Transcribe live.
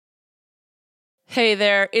Hey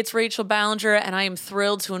there, it's Rachel Ballinger, and I am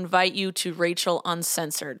thrilled to invite you to Rachel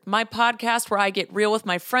Uncensored, my podcast where I get real with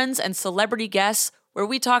my friends and celebrity guests, where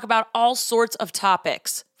we talk about all sorts of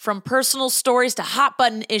topics. From personal stories to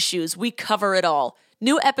hot-button issues, we cover it all.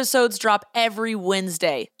 New episodes drop every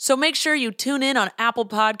Wednesday, so make sure you tune in on Apple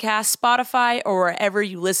Podcasts, Spotify, or wherever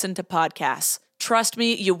you listen to podcasts. Trust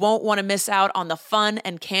me, you won't want to miss out on the fun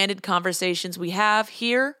and candid conversations we have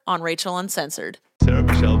here on Rachel Uncensored. Sarah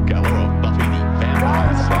Michelle Gellar of Buffy the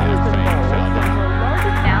Vampire Slayer fame.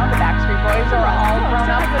 Now the Backstreet Boys are all grown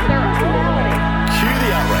up with their own reality. Cue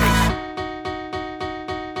the outrage.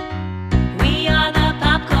 We are the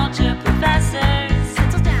pop culture professors.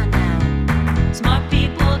 Settle down now. Smart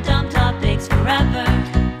people, dumb topics forever.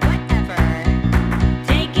 Whatever.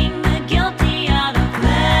 Taking the guilty out of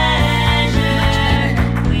pleasure.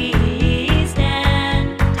 We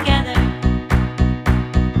stand together.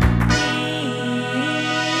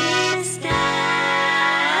 We stand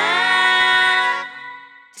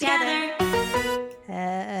together.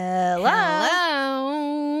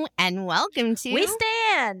 Hello, and welcome to We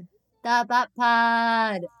stand. the Butt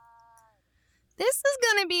Pod. This is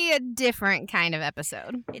going to be a different kind of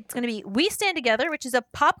episode. It's going to be We Stand Together, which is a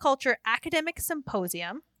pop culture academic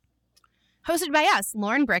symposium. Hosted by us,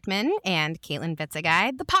 Lauren Brickman and Caitlin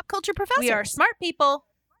Vitzigay, the pop culture professors. We are smart people.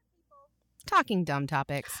 talking dumb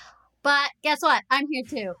topics. But guess what? I'm here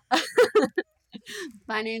too.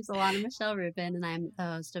 My name's Alana Michelle Rubin, and I'm the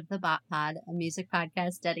host of The Bot Pod, a music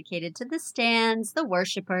podcast dedicated to the stans, the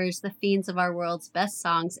worshippers, the fiends of our world's best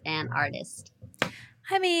songs and artists.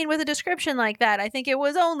 I mean, with a description like that, I think it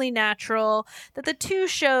was only natural that the two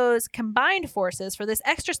shows combined forces for this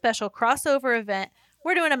extra special crossover event.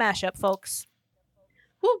 We're doing a mashup, folks.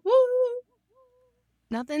 Woo woo!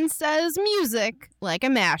 Nothing says music like a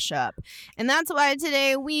mashup. And that's why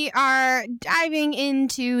today we are diving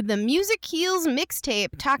into the Music Heals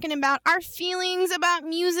mixtape, talking about our feelings about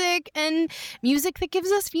music and music that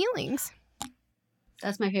gives us feelings.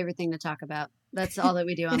 That's my favorite thing to talk about. That's all that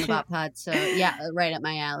we do on the Bot Pod. So yeah, right up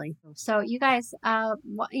my alley. So you guys,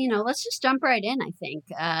 let's just jump right in, I think,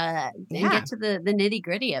 and get to the nitty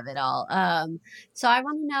gritty of it all. So I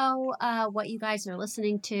want to know what you guys are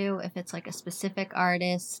listening to, if it's like a specific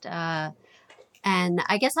artist. And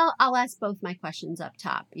I guess I'll ask both my questions up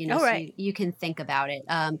top, All so right. you can think about it.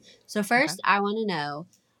 So first, I want to know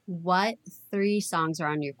what 3 songs are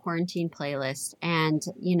on your quarantine playlist, and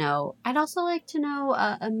I'd also like to know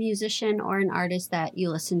a musician or an artist that you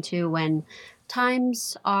listen to when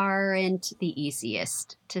times aren't the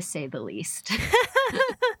easiest, to say the least.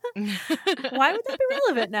 Why would that be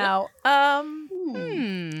relevant now?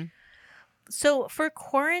 So for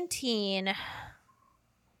quarantine, I've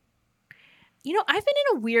been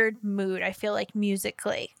in a weird mood, I feel like,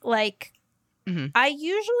 musically. Like, I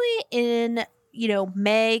usually in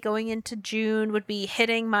May going into June would be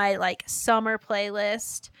hitting my like summer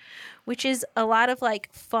playlist, which is a lot of like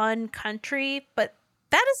fun country, but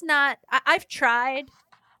that is not, I've tried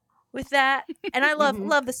with that and I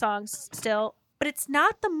love the songs still, but it's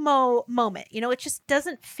not the moment, it just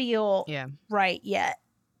doesn't feel right yet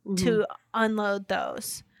to unload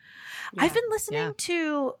those. Yeah. I've been listening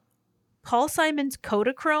to Paul Simon's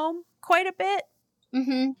Kodachrome quite a bit.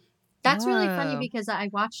 That's really funny because I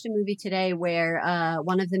watched a movie today where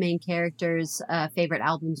one of the main characters' favorite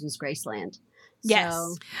albums was Graceland. Yes,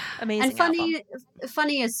 So, amazing. and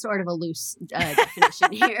funny is sort of a loose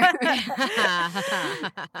definition here.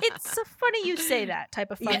 It's so funny you say that type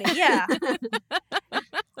of funny. Yeah.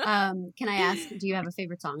 Can I ask, do you have a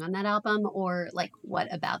favorite song on that album, or like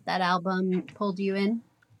what about that album pulled you in?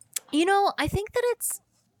 I think that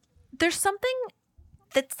there's something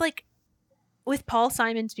that's like with Paul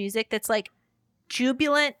Simon's music that's like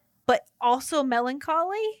jubilant but also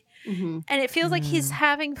melancholy, and it feels like he's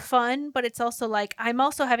having fun, but it's also like I'm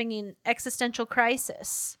also having an existential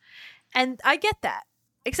crisis, and I get that,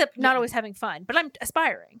 except not always having fun, but I'm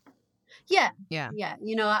aspiring. Yeah. Yeah.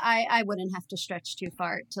 I wouldn't have to stretch too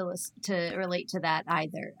far to relate to that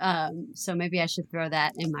either. So maybe I should throw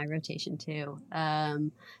that in my rotation too.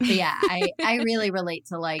 But yeah, I really relate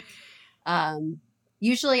to like.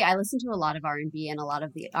 Usually I listen to a lot of R&B, and a lot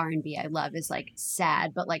of the R&B I love is like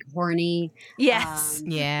sad, but like horny. Yes.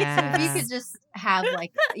 Yeah. So if you could just have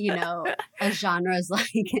like, a genre's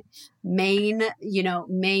like main,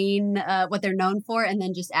 what they're known for, and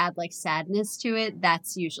then just add like sadness to it.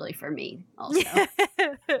 That's usually for me also.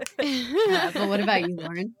 But what about you,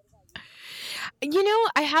 Lauren? I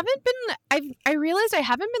realized I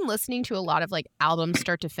haven't been listening to a lot of like albums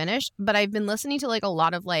start to finish, but I've been listening to like a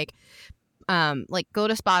lot of like like go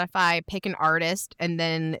to Spotify, pick an artist, and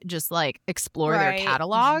then just like explore their Right.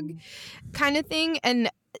 catalog kind of thing. And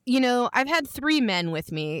I've had 3 men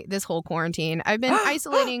with me this whole quarantine. I've been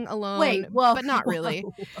isolating alone, Wait, whoa, but not really.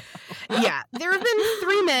 whoa. Yeah, there have been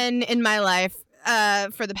 3 men in my life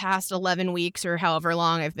for the past 11 weeks or however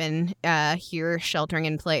long I've been here sheltering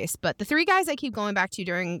in place. But the 3 guys I keep going back to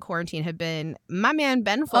during quarantine have been my man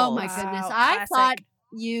Ben Folds. Oh my goodness! Wow, I classic. thought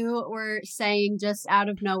you were saying just out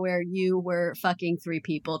of nowhere you were fucking 3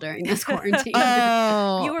 people during this quarantine.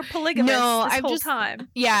 Oh. You were polygamous No, this I've whole just- time.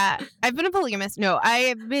 Yeah, I've been a polygamist. No, I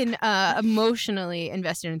have been emotionally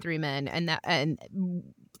invested in 3 men, and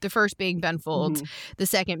the first being Ben Folds, the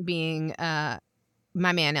second being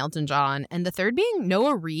my man Elton John, and the third being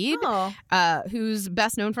Noah Reid, Oh. who's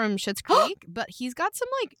best known from Schitt's Creek, but he's got some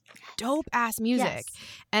like dope ass music, Yes.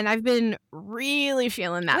 and I've been really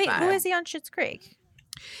feeling that. Wait, vibe. who is he on Schitt's Creek?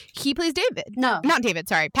 He plays David. No, Not David.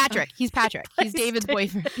 Sorry, Patrick. He's Patrick. He's Plays David's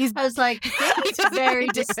boyfriend. He's I was like, it's very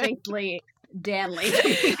David. distinctly Danley.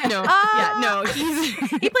 no, Ah. yeah, no. He's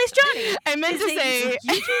He plays Johnny. I meant His to name's say.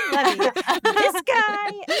 Eugene Levy. This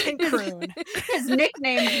guy can croon. His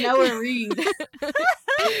nickname's Noah Reid.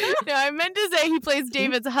 No, I meant to say he plays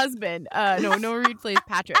David's husband. No, Noah Reid plays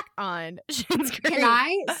Patrick on Schitt's Creek. Can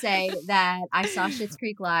I say that I saw Schitt's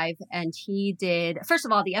Creek live, and he did. First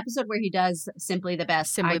of all, the episode where he does "Simply the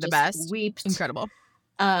Best," Simply I the just Best. weeped, Incredible.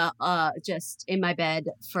 just in my bed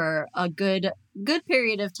for a good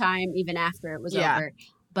period of time, even after it was Yeah. over.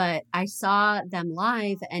 But I saw them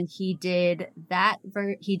live, and he did that.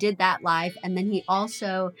 He did that live, and then he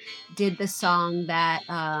also did the song that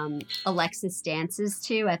Alexis dances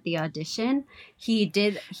to at the audition. He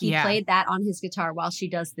Yeah. played that on his guitar while she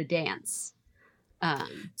does the dance.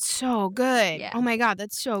 So good. Yeah. Oh my God,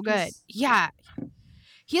 that's so good. He's- Yeah.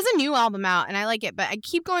 He has a new album out, and I like it, but I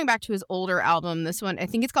keep going back to his older album. This one, I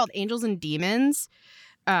think it's called Angels and Demons.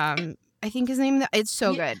 I think his name. It's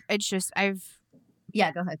so Yeah. good. It's just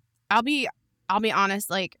Yeah, go ahead. I'll be honest.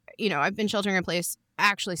 Like I've been sheltering in place,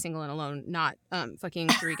 actually single and alone, not fucking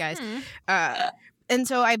 3 guys. And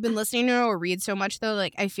so I've been listening to Noah Reid so much though.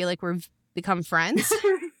 Like I feel like we've become friends.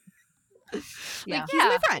 Yeah. He's my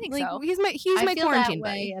I friend. think Like so. he's my I feel that quarantine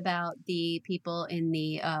way buddy. about the people in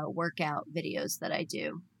the workout videos that I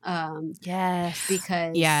do. Yes.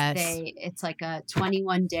 Because Yes. it's like a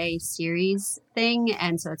 21-day series thing,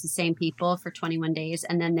 and so it's the same people for 21 days,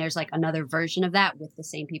 and then there's like another version of that with the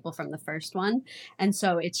same people from the first one, and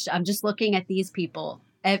so I'm just looking at these people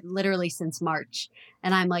literally since March,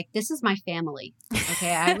 and I'm like, this is my family.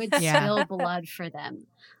 Okay, I would Yeah. spill blood for them.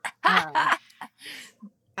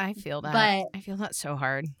 I feel that. But- I feel that so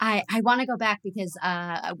hard. I want to go back because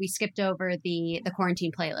we skipped over the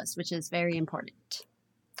quarantine playlist, which is very important.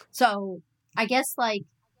 So I guess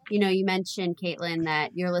you mentioned, Caitlin,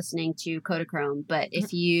 that you're listening to Kodachrome, but if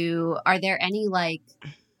are there any like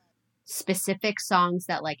specific songs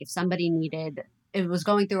that like if somebody it was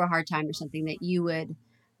going through a hard time or something that you would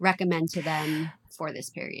recommend to them for this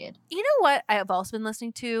period? You know what I have also been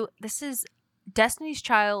listening to? This is Destiny's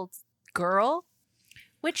Child's Girl,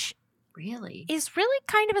 which Really? is really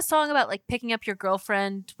kind of a song about like picking up your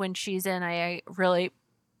girlfriend when she's in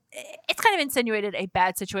it's kind of insinuated a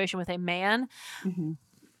bad situation with a man. Mm-hmm.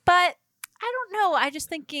 But I don't know. I just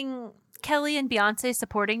thinking Kelly and Beyonce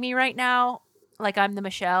supporting me right now, like I'm the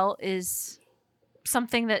Michelle, is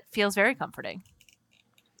something that feels very comforting.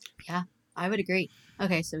 I would agree.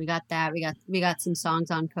 Okay, so we got that. We got some songs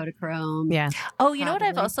on Kodachrome. Yeah. Oh, you know what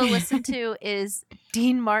I've Probably. also listened to is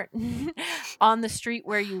Dean Martin On the Street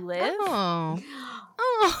Where You Live. Oh,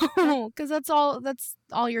 because that's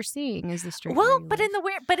all you're seeing is the street. Well, but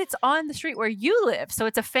but it's on the street where you live, so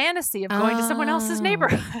it's a fantasy of going to someone else's Oh.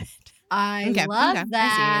 neighborhood. I Okay, love okay. I see you.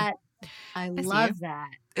 that. I see love that.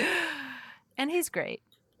 And he's great.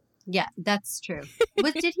 Yeah, that's true.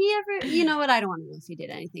 Did he ever? You know what? I don't want to know if he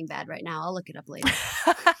did anything bad right now. I'll look it up later.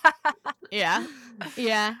 Yeah.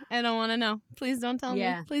 Yeah. I don't want to know. Please don't tell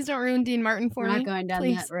Yeah. me. Please don't ruin Dean Martin for We're me. not going down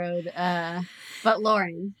please. that road. But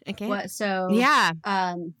Lauren, Okay. what? So Yeah.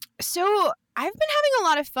 Um, So I've been having a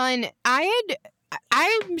lot of fun.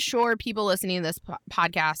 I'm sure people listening to this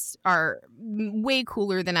podcast are way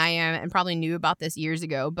cooler than I am and probably knew about this years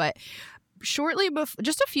ago. But shortly before,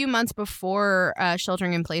 just a few months before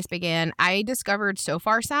sheltering in place began, I discovered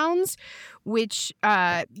Sofar Sounds, which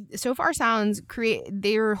Sofar Sounds create.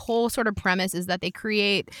 Their whole sort of premise is that they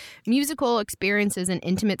create musical experiences in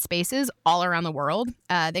intimate spaces all around the world.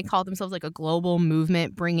 They call themselves like a global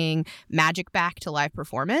movement, bringing magic back to live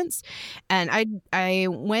performance. And I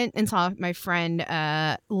went and saw my friend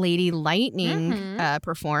Lady Lightning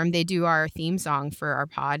perform. They do our theme song for our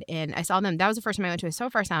pod, and I saw them. That was the first time I went to a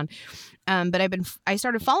Sofar Sound. But I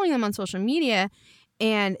started following them on social media,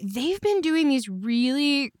 and they've been doing these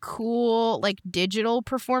really cool like digital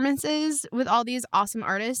performances with all these awesome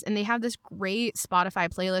artists, and they have this great Spotify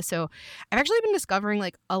playlist. So I've actually been discovering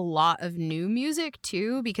like a lot of new music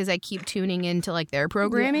too, because I keep tuning into like their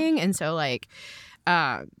programming. And so like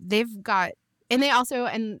they've got, and they also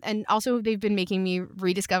and also they've been making me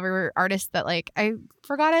rediscover artists that like I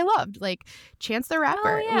forgot I loved. Like Chance the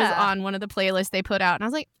Rapper was on one of the playlists they put out, and I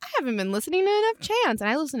was like, I haven't been listening to enough Chance, and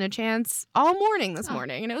I listened to Chance all morning this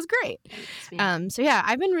morning, and it was great. So yeah,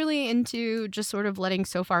 I've been really into just sort of letting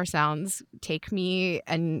So Far Sounds take me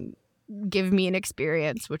and give me an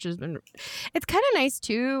experience, which has been, it's kind of nice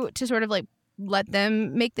too to sort of like let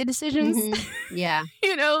them make the decisions. Yeah.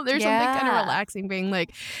 You know, there's something kind of relaxing being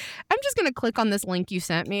like, I'm just going to click on this link you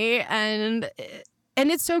sent me, and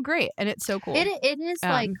it's so great and it's so cool. It is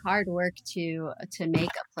like hard work to make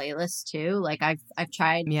a playlist too. Like I've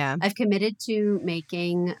tried, I've committed to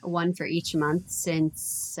making one for each month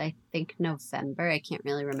since I think November. I can't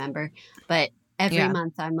really remember, but every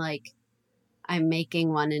month I'm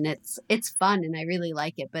making one, and it's fun and I really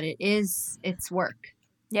like it, but it's work.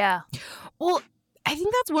 Yeah. Well, I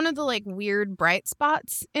think that's one of the like weird bright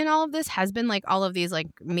spots in all of this has been like all of these like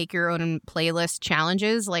make your own playlist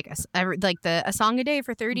challenges, like a song a day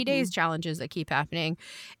for 30 days challenges that keep happening.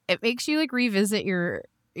 It makes you like revisit your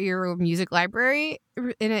music library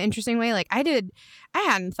in an interesting way. Like I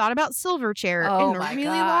hadn't thought about Silverchair in a really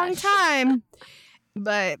long time.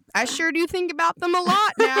 But I sure do think about them a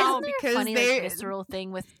lot now because funny, like, visceral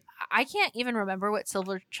thing with, I can't even remember what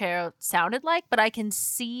Silverchair sounded like, but I can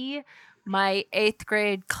see my 8th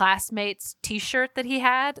grade classmate's t-shirt that he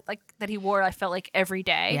had, like that he wore, I felt like every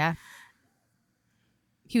day. Yeah.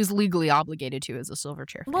 He was legally obligated to as a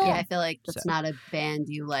Silverchair fan. Well, yeah, I feel like that's not a band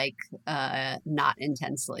you like not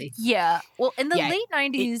intensely. Yeah. Well, in the late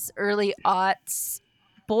 90s, early aughts,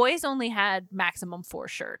 boys only had maximum 4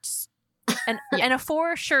 shirts. And a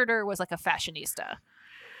 4-shirter was like a fashionista.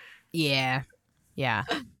 Yeah. Yeah.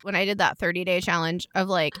 When I did that 30-day challenge of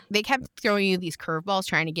like, they kept throwing you these curveballs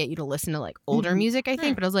trying to get you to listen to like older music, I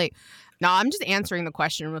think. But I was like, no, I'm just answering the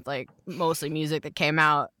question with like mostly music that came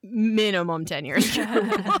out minimum 10 years ago.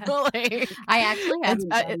 Like, I actually haven't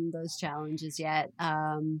done those challenges yet.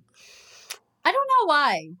 I don't know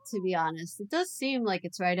why, to be honest. It does seem like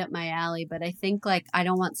it's right up my alley, but I think like I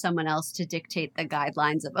don't want someone else to dictate the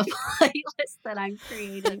guidelines of a playlist that I'm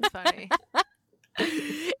creating. Funny.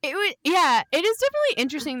 It is definitely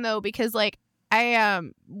interesting though, because like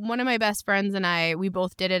one of my best friends and we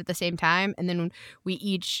both did it at the same time, and then we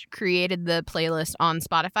each created the playlist on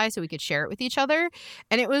Spotify so we could share it with each other,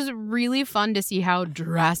 and it was really fun to see how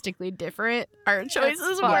drastically different our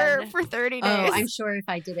choices were for 30 days. Oh, I'm sure if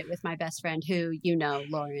I did it with my best friend, who you know,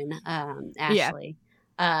 Lauren, Ashley.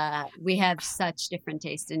 We have such different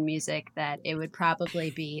taste in music that it would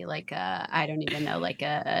probably be like I don't even know, like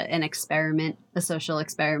an experiment, a social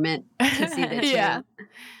experiment to see the true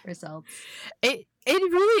results. It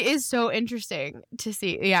really is so interesting to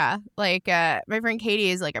see. Yeah. Like my friend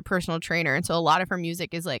Katie is like a personal trainer, and so a lot of her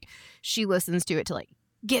music is like she listens to it to like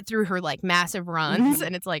get through her like massive runs,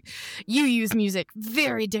 and it's like you use music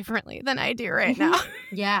very differently than I do right now.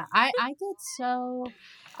 Yeah, I get so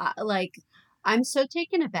I'm so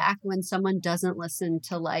taken aback when someone doesn't listen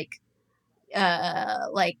to like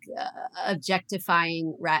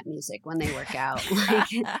objectifying rap music when they work out.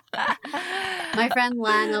 Like my friend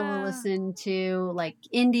Lana will listen to like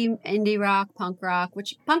indie rock, punk rock,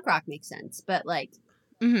 which punk rock makes sense, but like,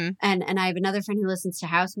 and I have another friend who listens to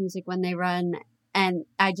house music when they run. And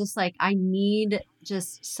I just like, I need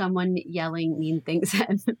just someone yelling mean things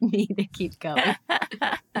at me to keep going.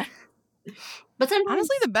 But sometimes,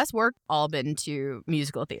 honestly, the best work all been to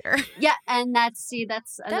musical theater. Yeah, and that's that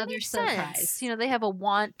another makes surprise. sense. You know, they have a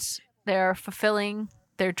want, they're fulfilling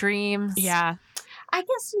their dreams. Yeah. I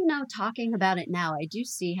guess, you know, talking about it now, I do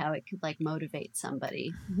see how it could like motivate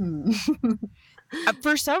somebody.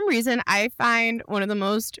 For some reason, I find one of the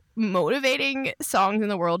most motivating songs in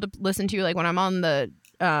the world to listen to, like when I'm on the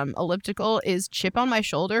elliptical, is Chip on My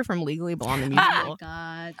Shoulder from Legally Blonde the musical. Oh my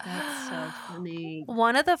God, that's so funny.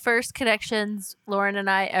 One of the first connections Lauren and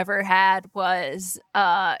I ever had was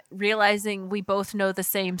realizing we both know the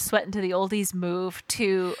same Sweat Into the Oldies move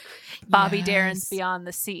to Bobby Darin's Beyond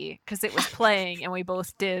the Sea, because it was playing and we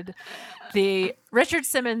both did the Richard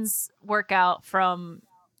Simmons workout from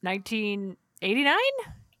 1989.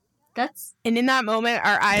 And in that moment,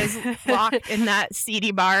 our eyes locked in that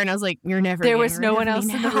seedy bar, and I was like, "You're never." There was no one else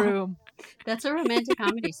in the room. That's a romantic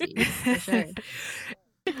comedy scene for sure.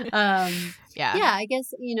 Yeah. I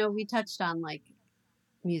guess, you know, we touched on like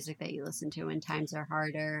music that you listen to when times are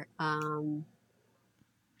harder.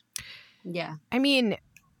 Yeah. I mean,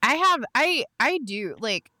 I do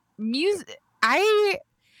like music. I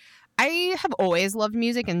have always loved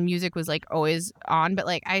music, and music was like always on, but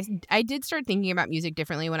like I did start thinking about music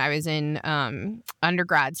differently when I was in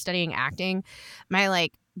undergrad studying acting. My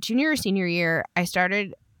like junior or senior year, I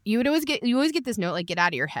started. You always get this note like get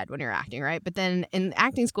out of your head when you're acting, right? But then in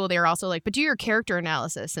acting school, they were also like, but do your character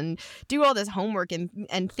analysis and do all this homework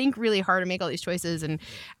and think really hard and make all these choices. And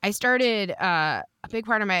I started a big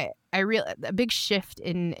part of a big shift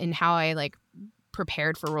in how I like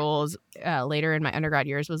prepared for roles later in my undergrad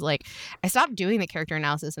years was like I stopped doing the character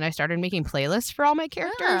analysis and I started making playlists for all my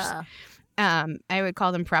characters. I would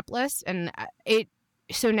call them prep lists, and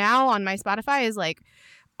so now on my Spotify is like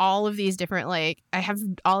all of these different like I have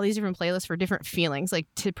all these different playlists for different feelings, like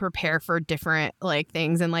to prepare for different like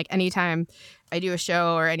things. And like anytime I do a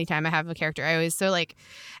show or anytime I have a character, I always I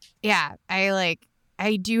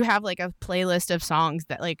do have like a playlist of songs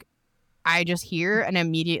that like I just hear and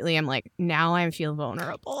immediately I'm like, now I feel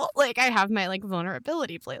vulnerable. Like I have my like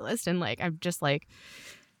vulnerability playlist, and like I'm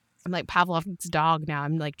like Pavlov's dog now.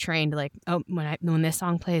 I'm like trained like, oh, when this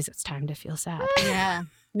song plays, it's time to feel sad. Yeah.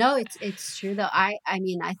 No, it's true though. I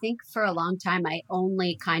mean, I think for a long time I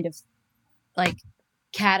only kind of like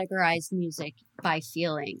categorized music by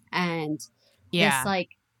feeling, and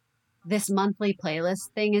this monthly playlist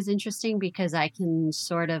thing is interesting because I can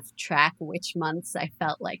sort of track which months I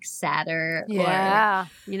felt like sadder or,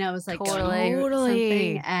 you know, it was like going through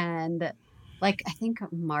something. And like, I think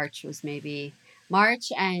March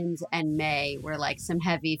and May were like some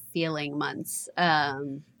heavy feeling months.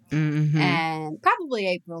 And probably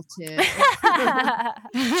April too.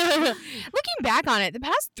 Looking back on it, the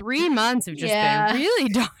past 3 months have just been really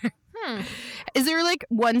dark. Is there like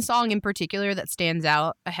one song in particular that stands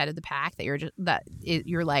out ahead of the pack that you're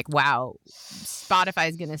like, wow,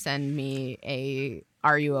 Spotify's gonna send me a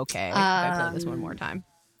 "Are you okay?" if I play this one more time?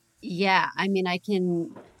 Yeah, I mean, I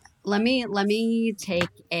can. Let me take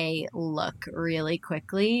a look really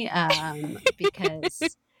quickly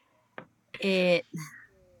because it.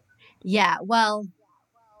 Yeah, well.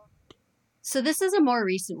 So this is a more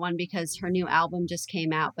recent one because her new album just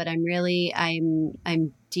came out, but I'm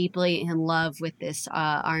deeply in love with this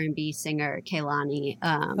R&B singer Kehlani.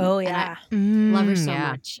 Love her so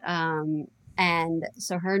much. And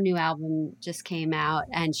so her new album just came out,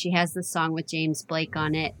 and she has this song with James Blake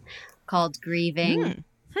on it called "Grieving."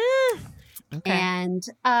 Okay. And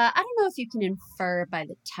I don't know if you can infer by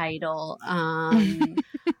the title, but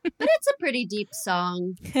it's a pretty deep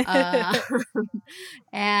song.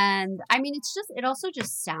 And I mean, it also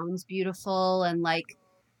just sounds beautiful, and like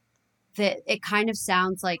it kind of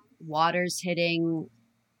sounds like water's hitting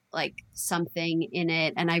like something in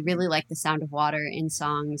it. And I really like the sound of water in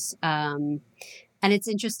songs. And it's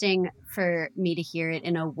interesting for me to hear it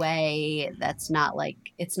in a way that's not like,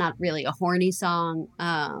 it's not really a horny song.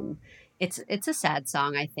 It's a sad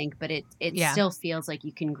song, I think, but it still feels like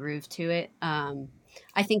you can groove to it. I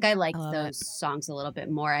think I like those songs a little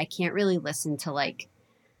bit more. I can't really listen to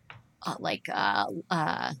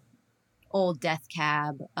old Death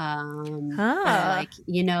Cab. I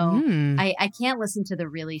can't listen to the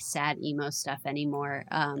really sad emo stuff anymore.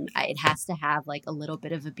 It has to have like a little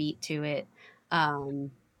bit of a beat to it.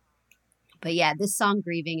 But yeah, this song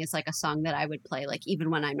 "Grieving" is like a song that I would play like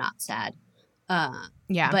even when I'm not sad.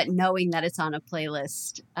 But knowing that it's on a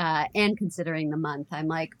playlist and considering the month, I'm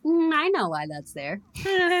like, I know why that's there.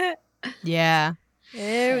 Yeah.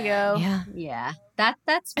 There we go. Yeah.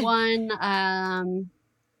 That's one.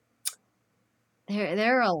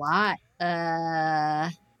 There are a lot.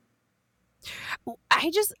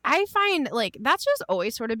 I find like that's just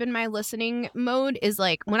always sort of been my listening mode is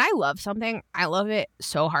like when I love something, I love it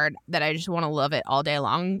so hard that I just want to love it all day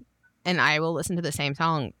long. And I will listen to the same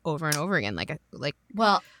song over and over again, like a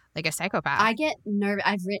psychopath. I get nervous.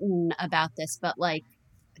 I've written about this, but like,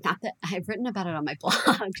 not that I've written about it on my blog.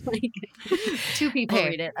 Like, 2 people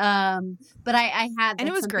read it. But I have, and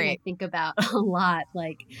it was great. I think about a lot.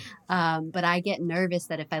 Like, but I get nervous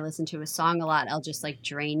that if I listen to a song a lot, I'll just like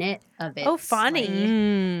drain it of its. Oh,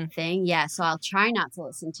 funny thing. Yeah, so I'll try not to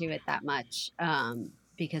listen to it that much.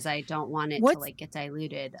 Because I don't want it to like get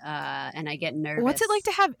diluted, and I get nervous. What's it like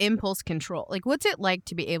to have impulse control? Like, what's it like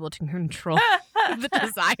to be able to control the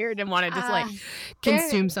desire to want to just like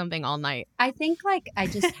consume something all night? I think like I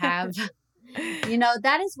just have,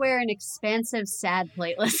 that is where an expansive sad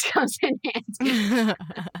playlist comes in handy.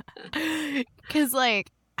 Because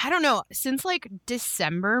like I don't know, since like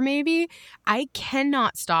December maybe, I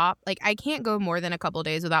cannot stop. Like I can't go more than a couple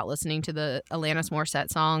days without listening to the Alanis Morissette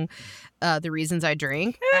song, The Reasons I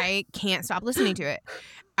Drink. I can't stop listening to it.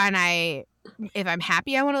 And if I'm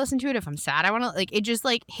happy, I want to listen to it. If I'm sad, I want to, like, it just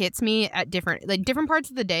like hits me at different parts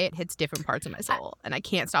of the day. It hits different parts of my soul, and I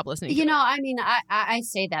can't stop listening to it. I mean, I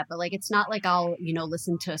say that, but like, it's not like I'll,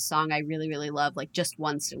 listen to a song I really, really love, like just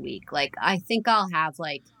once a week. Like, I think I'll have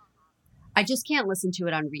like, I just can't listen to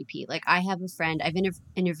it on repeat. Like, I have a friend, I've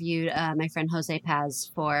interviewed my friend Jose Paz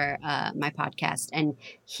for my podcast, and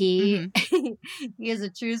he he is a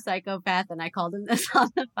true psychopath, and I called him this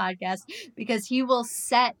on the podcast because he will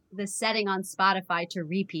set the setting on Spotify to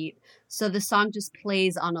repeat, so the song just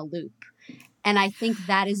plays on a loop, and I think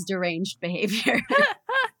that is deranged behavior.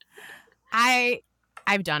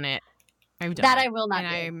 I've done it. I will not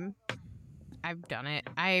do. I've done it.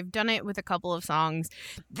 I've done it with a couple of songs.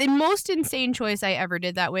 The most insane choice I ever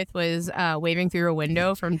did that with was Waving Through a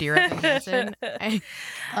Window from Dear Evan Hansen.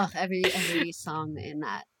 Every song in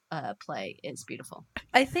that play is beautiful.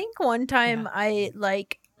 I think one time I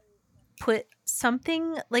like put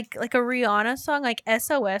something like a Rihanna song, like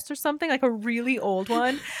SOS or something, like a really old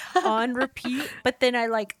one on repeat, but then I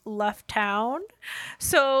like left town.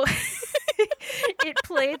 So it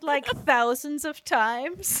played like thousands of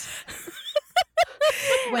times.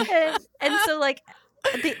 and so like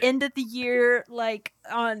at the end of the year, like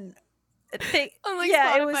on like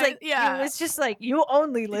yeah, Spotify, it was like it was just like you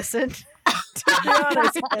only listen to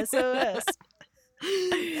Rihanna's SOS.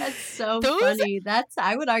 That's so funny.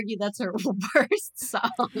 I would argue that's her worst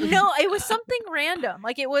song. No, it was something random.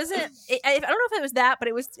 Like it wasn't. I don't know if it was that, but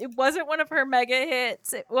it wasn't one of her mega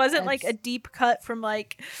hits. It wasn't like a deep cut from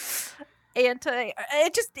like anti.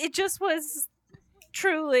 It just was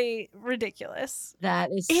truly ridiculous.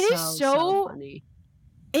 That is so funny.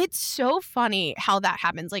 It's so funny how that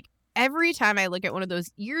happens. Like every time I look at one of those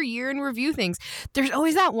year in review things, there's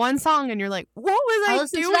always that one song, and you're like, "What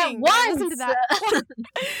was I doing? I listened to that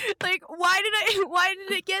Like, why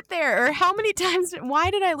did it get there? Or how many times? Why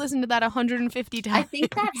did I listen to that 150 times?" I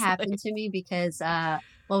think that happened to me because,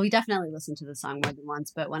 we definitely listened to the song more than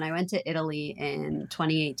once. But when I went to Italy in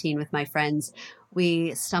 2018 with my friends,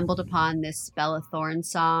 we stumbled upon this Bella Thorne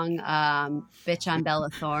song, "Bitch, I'm Bella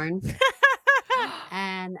Thorne."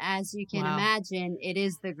 And as you can imagine, it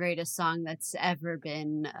is the greatest song that's ever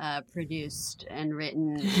been produced and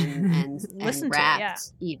written and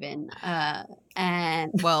rapped, even.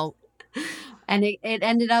 And it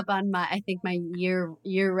ended up on my year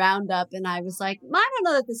roundup, and I was like, I don't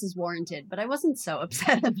know that this is warranted, but I wasn't so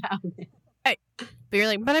upset about it. But you're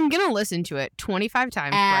like, but I'm gonna listen to it 25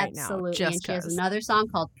 times right now. Absolutely. And she has another song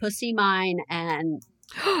called "Pussy Mine," and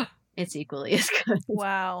it's equally as good.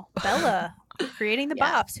 Wow, Bella. Creating the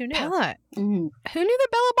bops. Who knew? Bella. Who knew that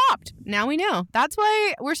Bella bopped? Now we know. That's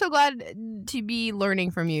why we're so glad to be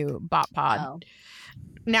learning from you, Bop Pod. Oh.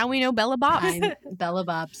 Now we know Bella bops. I'm Bella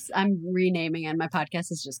Bops. I'm renaming, and my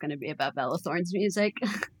podcast is just going to be about Bella Thorne's music.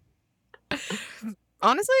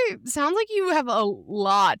 Honestly, sounds like you have a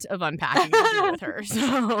lot of unpacking to do with her,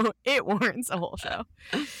 so it warrants a whole show.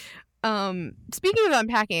 Speaking of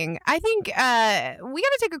unpacking, I think we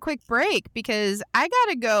gotta take a quick break because I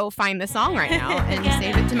gotta go find the song right now and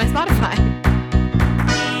save it to my Spotify.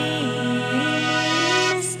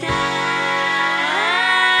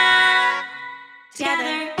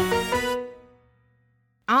 Together.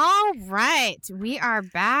 All right, we are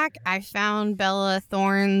back. I found Bella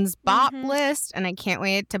Thorne's bop list, and I can't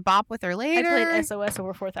wait to bop with her later. I played SOS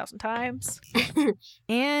over 4,000 times.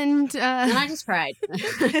 And I just cried. Yeah,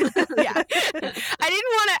 I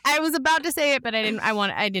didn't want to. I was about to say it, but I didn't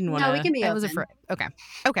want to. No, we can be. I was afraid. Okay.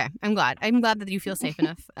 I'm glad that you feel safe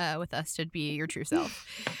enough with us to be your true self.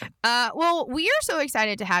 Well, we are so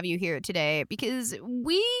excited to have you here today because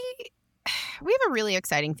we have a really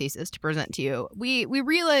exciting thesis to present to you. We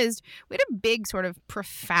realized we had a big sort of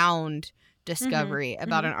profound discovery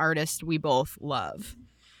about an artist we both love.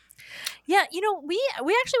 Yeah, we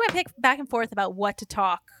actually went back and forth about what to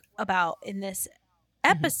talk about in this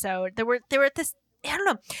episode. There were this, I don't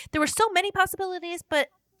know, there were so many possibilities, but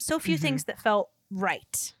so few things that felt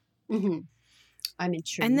right. I'm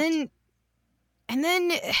intrigued. And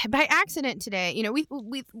then by accident today, we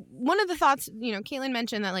one of the thoughts, Caitlin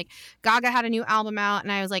mentioned that like Gaga had a new album out,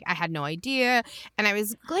 and I was like, I had no idea. And I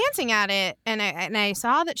was glancing at it, and I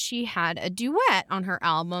saw that she had a duet on her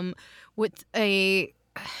album with a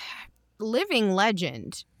living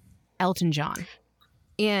legend, Elton John.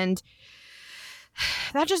 And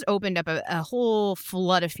that just opened up a whole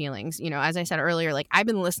flood of feelings. As I said earlier, like I've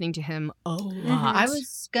been listening to him a lot. I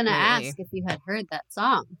was going to ask if you had heard that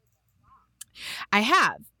song. I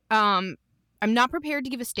have. I'm not prepared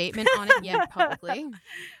to give a statement on it yet publicly.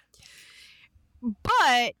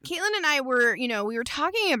 But Caitlin and I were, we were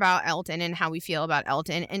talking about Elton and how we feel about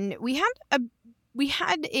Elton, and we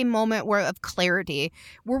had a moment of clarity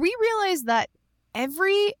where we realized that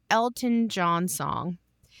every Elton John song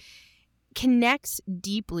connects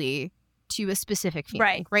deeply to a specific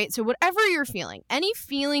feeling, right? So whatever you're feeling, any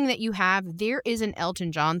feeling that you have, there is an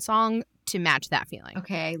Elton John song to match that feeling.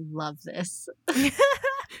 Okay, I love this.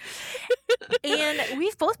 And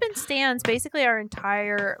we've both been stans basically our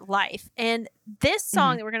entire life. And this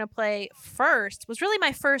song that we're going to play first was really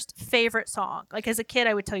my first favorite song. Like as a kid,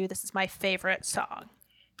 I would tell you this is my favorite song.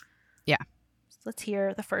 Yeah. So let's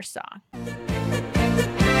hear the first song.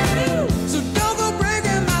 So don't go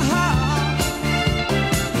breaking my heart.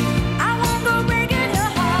 I won't go breaking your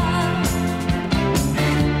heart.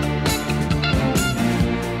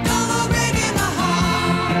 Don't go breaking my heart.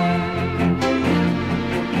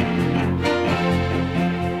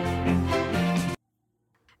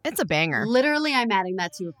 It's a banger. Literally, I'm adding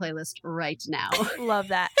that to a playlist right now. Love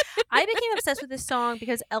that. I became obsessed with this song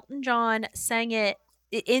because Elton John sang it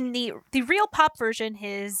in the real pop version.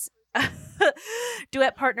 His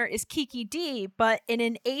duet partner is Kiki D, but in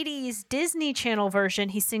an 80s Disney Channel version,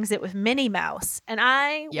 he sings it with Minnie Mouse. And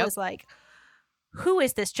I was like, who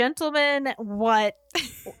is this gentleman? What,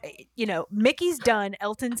 Mickey's done,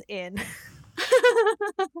 Elton's in.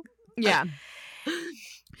 Yeah.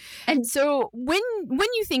 And so when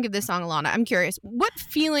you think of this song, Alana, I'm curious, what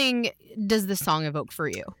feeling does this song evoke for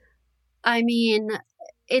you? I mean,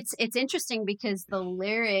 it's interesting because the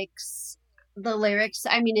lyrics,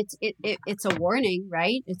 I mean, it's a warning,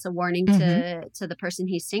 right? It's a warning to the person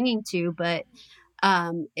he's singing to, but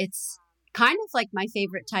it's kind of like my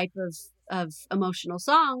favorite type of emotional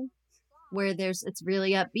song where it's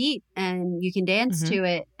really upbeat and you can dance to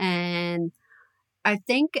it. And I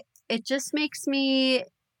think it just makes me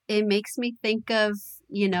think of,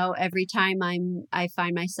 every time I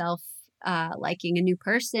find myself liking a new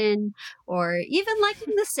person or even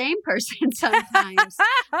liking the same person sometimes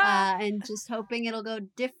and just hoping it'll go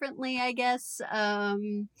differently, I guess.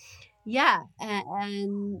 Yeah.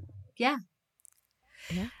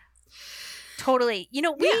 Totally.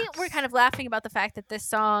 We were kind of laughing about the fact that this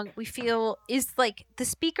song we feel is like the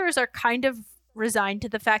speakers are kind of resigned to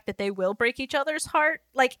the fact that they will break each other's heart.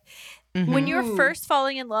 Like when you're first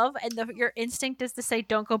falling in love and your instinct is to say,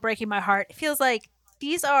 don't go breaking my heart. It feels like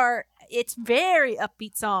it's very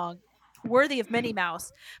upbeat song, worthy of Minnie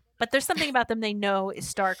Mouse, but there's something about them they know is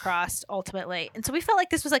star-crossed ultimately. And so we felt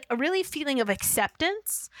like this was like a really feeling of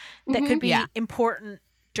acceptance that could be important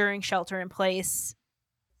during shelter in place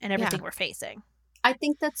and everything we're facing. I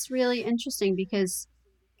think that's really interesting because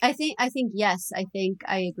I think yes, I think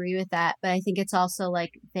I agree with that, but I think it's also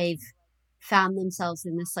like they've found themselves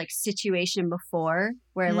in this like situation before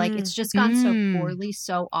where like it's just gone so poorly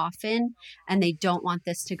so often and they don't want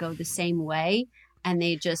this to go the same way and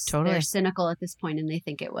they just they're cynical at this point and they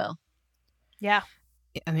think it will. Yeah.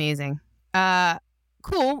 Amazing.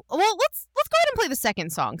 Cool. Well, let's go ahead and play the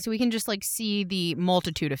second song so we can just like see the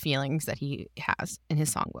multitude of feelings that he has in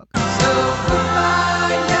his songbook. So goodbye,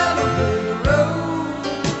 yellow brick road,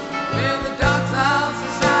 where the dogs of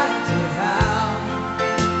society howl.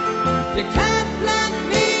 You can't plant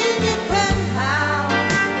me in your penthouse.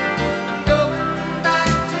 I'm going back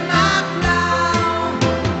to my plow,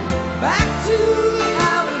 back to the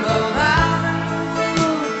island of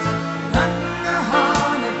Islands, under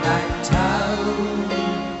haunted night town.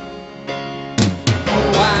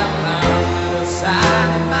 Oh, I'm on the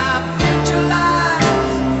side of my future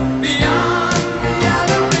lies beyond the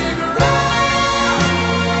yellow brick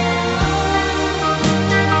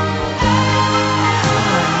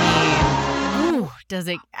Ooh, does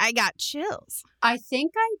it? I got chills. I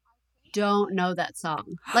think I don't know that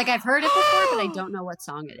song. Like I've heard it before, but I don't know what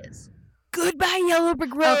song it is. Goodbye, Yellow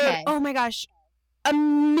Brick Road. Okay. Oh my gosh.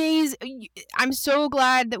 Amazing. I'm so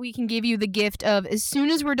glad that we can give you the gift of as soon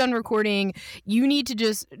as we're done recording, you need to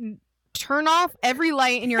just turn off every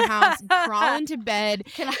light in your house, crawl into bed,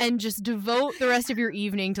 and just devote the rest of your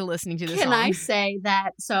evening to listening to this song. Can I say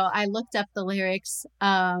that? So I looked up the lyrics,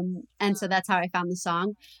 and so that's how I found the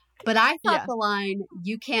song. But I thought the line,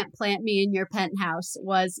 "You can't plant me in your penthouse,"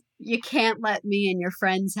 was "You can't let me in your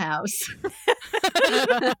friend's house."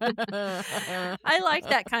 I like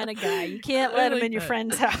that kind of guy. You can't let him in your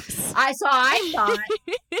friend's house. I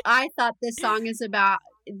thought this song is about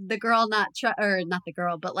the girl not the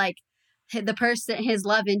girl, but like the person, his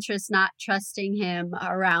love interest not trusting him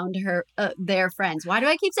around their friends. Why do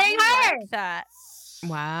I keep saying her? Like that.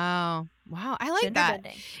 Wow. I like that. Gender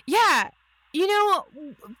bending. Yeah.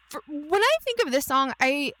 when I think of this song,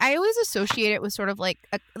 I always associate it with sort of like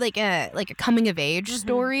a coming of age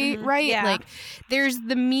story, right? Yeah. Like there's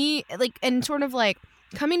the me, like, and sort of like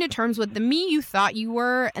coming to terms with the me you thought you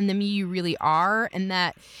were and the me you really are, and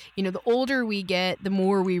that, the older we get, the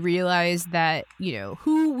more we realize that,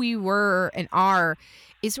 who we were and are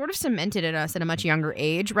is sort of cemented in us at a much younger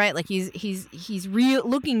age, right? Like he's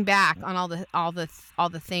looking back on all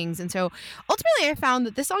the things, and so ultimately I found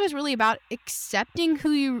that this song is really about accepting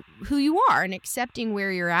who you are and accepting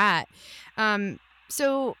where you're at.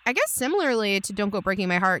 So I guess similarly to "Don't Go Breaking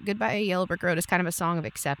My Heart," "Goodbye Yellow Brick Road" is kind of a song of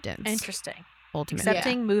acceptance. Interesting. Ultimately,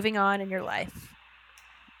 Accepting, moving on in your life.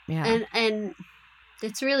 Yeah, and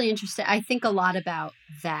it's really interesting. I think a lot about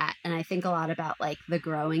that, and I think a lot about like the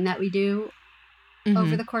growing that we do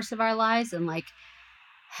over the course of our lives, and like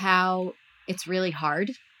how it's really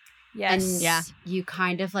hard. Yes. And you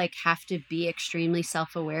kind of like have to be extremely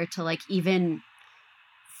self-aware to like even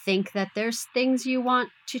think that there's things you want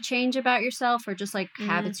to change about yourself, or just like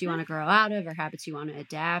habits you want to grow out of, or habits you want to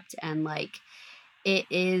adapt. And like it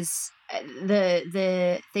is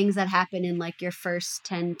the things that happen in like your first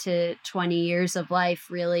 10 to 20 years of life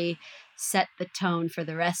really set the tone for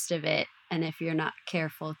the rest of it, and if you're not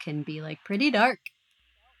careful can be like pretty dark.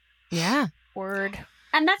 Yeah. Word.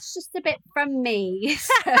 And that's just a bit from me.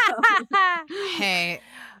 So. Hey,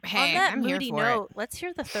 On that I'm here moody for note, let's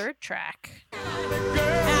hear the third track.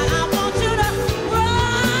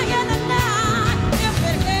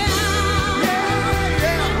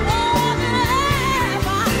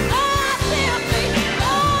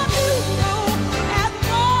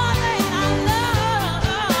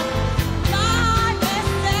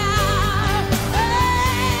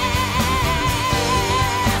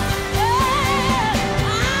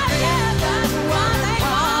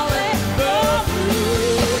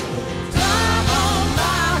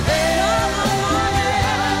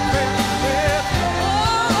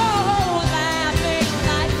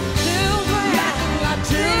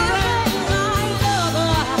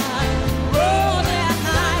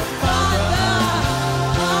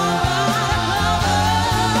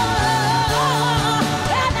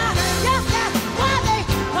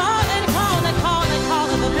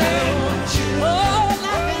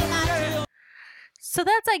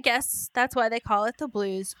 So I guess that's why they call it the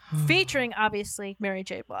blues, featuring obviously Mary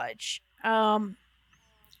J. Blige. I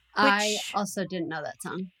also didn't know that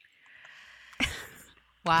song.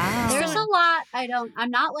 Wow. There's a lot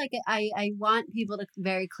I'm not like I want people to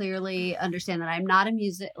very clearly understand that I'm not a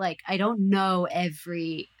music, like I don't know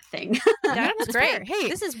everything. That's great. Hey,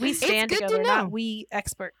 this is We Stand good to Together, know. not We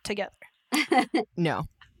Expert Together. No.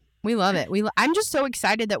 We love it. I'm just so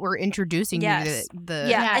excited that we're introducing you to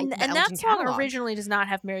the and the that Elton song catalog. originally does not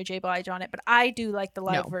have Mary J. Blige on it, but I do like the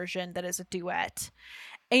live version that is a duet.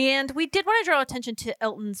 And we did want to draw attention to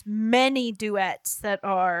Elton's many duets that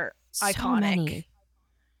are So iconic.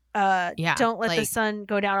 many. Don't Let the Sun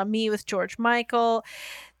Go Down on Me with George Michael.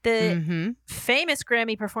 The famous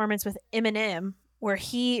Grammy performance with Eminem, where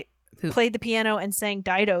he played the piano and sang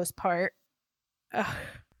Dido's part. Ugh.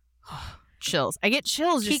 Chills. I get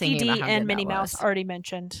chills just Kiki thinking about D how and good Minnie that Mouse was. already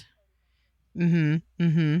mentioned. He's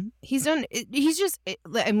just,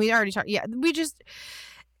 and we already talked. Yeah,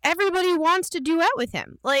 everybody wants to duet with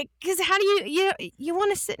him. Like, because how do you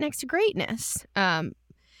want to sit next to greatness?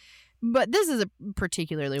 But this is a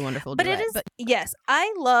particularly wonderful duet. But it is, yes,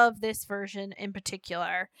 I love this version in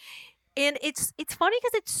particular. And it's funny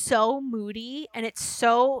because it's so moody and it's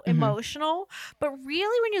so emotional. But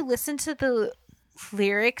really, when you listen to the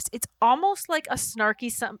lyrics, it's almost like a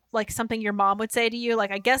snarky like something your mom would say to you,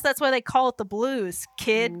 like, I guess that's why they call it the blues,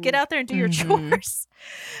 kid. Get out there and do your chores.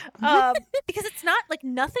 Because it's not like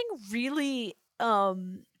nothing really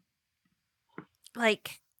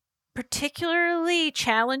like particularly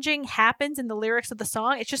challenging happens in the lyrics of the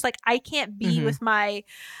song. It's just like, I can't be with my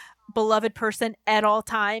beloved person at all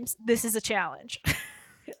times. This is a challenge.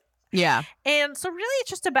 Yeah. And so really it's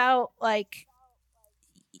just about like,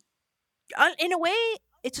 in a way,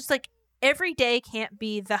 it's just like every day can't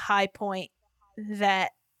be the high point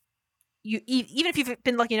that you, even if you've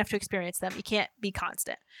been lucky enough to experience them, you can't be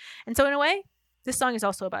constant. And so in a way, this song is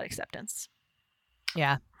also about acceptance.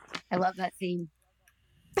 Yeah. I love that theme.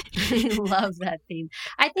 I love that theme.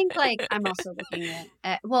 I think like I'm also looking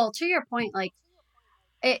at well, to your point, like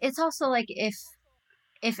it's also like if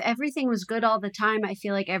everything was good all the time, I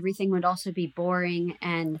feel like everything would also be boring,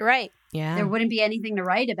 and right. Yeah. there wouldn't be anything to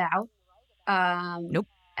write about. Nope.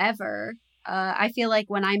 Ever. I feel like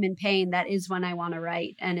when I'm in pain, that is when I want to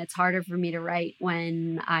write, and it's harder for me to write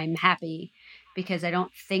when I'm happy, because I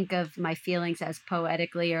don't think of my feelings as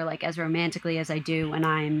poetically or like as romantically as I do when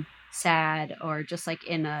I'm sad or just like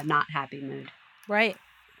in a not happy mood. Right.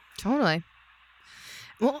 Totally.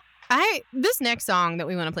 Well, this next song that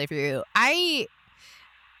we want to play for you, I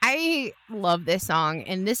love this song,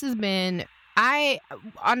 and this has been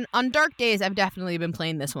on dark days I've definitely been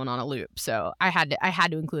playing this one on a loop, so I had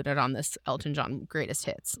to include it on this Elton John greatest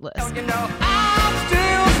hits list. You know, I'm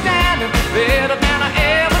still standing better than I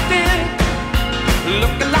ever did.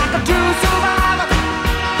 Looking like a true survivor,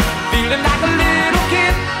 feeling like a little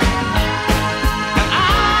kid. And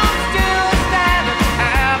I'm still standing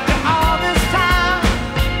after all this time,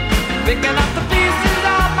 picking up the pieces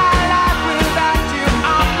of my life without you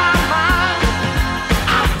on my mind.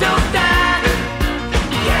 I'm still standing.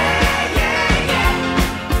 Yeah, yeah, yeah.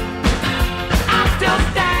 I'm still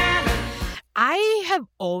standing. I have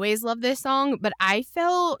always loved this song, but I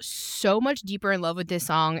fell so much deeper in love with this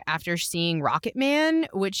song after seeing Rocket Man,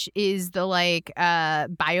 which is the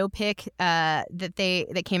biopic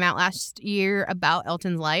that came out last year about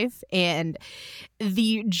Elton's life, and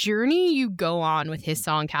the journey you go on with his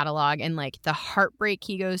song catalog and like the heartbreak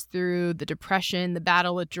he goes through, the depression, the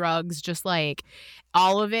battle with drugs, just like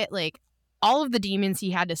all of it, like all of the demons he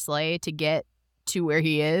had to slay to get to where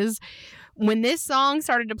he is. When this song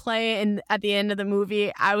started to play and at the end of the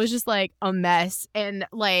movie, I was just like a mess, and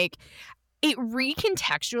like it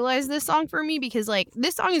recontextualized this song for me, because like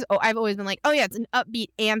this song is, I've always been like, oh yeah, it's an upbeat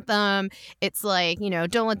anthem. It's like, you know,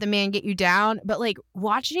 don't let the man get you down. But like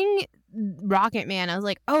watching Rocket Man, I was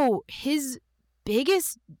like, oh, his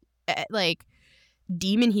biggest like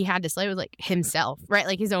demon he had to slay was like himself, right?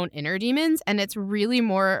 Like his own inner demons. And it's really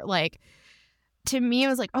more like, to me, I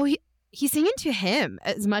was like, oh, he's singing to him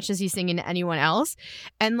as much as he's singing to anyone else.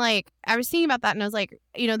 And like I was thinking about that, and I was like,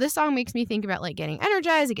 you know, this song makes me think about like getting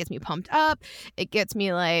energized. It gets me pumped up. It gets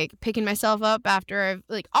me like picking myself up after I've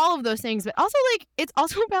like all of those things. But also like it's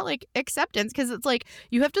also about like acceptance, because it's like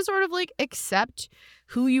you have to sort of like accept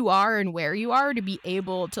who you are and where you are to be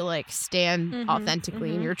able to like stand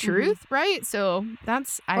authentically in your truth, right? So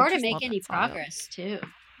that's or to make any progress too.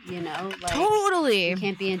 You know, like totally, you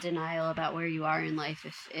can't be in denial about where you are in life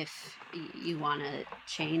if you want to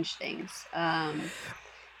change things.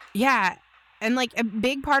 Yeah, and like a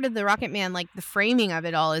big part of the Rocket Man, like the framing of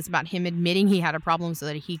it all, is about him admitting he had a problem so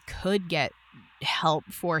that he could get help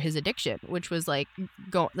for his addiction, which was like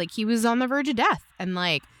he was on the verge of death, and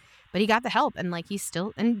like, but he got the help, and like he's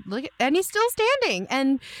still he's still standing.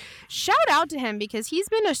 And shout out to him, because he's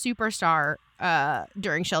been a superstar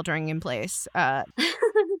during sheltering in place.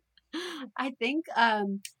 I think,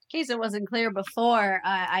 in case it wasn't clear before,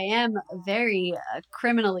 I am very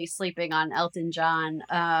criminally sleeping on Elton John.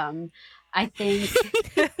 I think,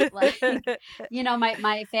 like, you know,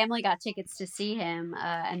 my family got tickets to see him,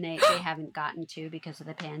 and they haven't gotten to because of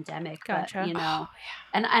the pandemic. Gotcha. But, you know,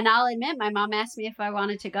 and I'll admit, my mom asked me if I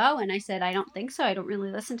wanted to go, and I said, I don't think so. I don't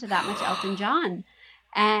really listen to that much Elton John.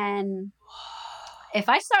 And if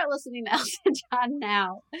I start listening to Elton John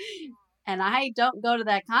now, and I don't go to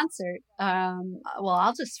that concert, well,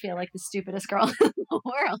 I'll just feel like the stupidest girl in the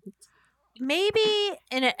world. Maybe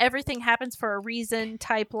in a everything happens for a reason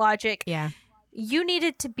type logic. Yeah. You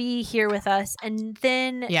needed to be here with us, and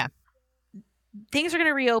then things are going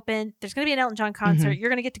to reopen. There's going to be an Elton John concert. You're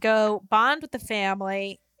going to get to go bond with the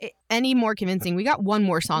family. Any more convincing? We got one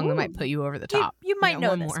more song that might put you over the top. You might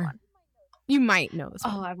know this one. You might know this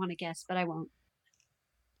one. Oh, I want to guess, but I won't.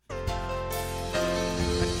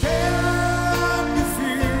 Can you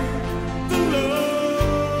feel the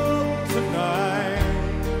love tonight?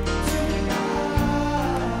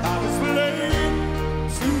 I was laid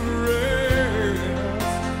to rest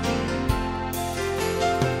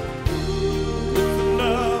with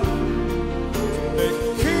love to make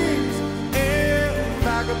kings and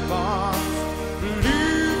vagabonds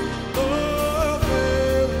believe of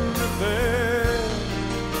everything.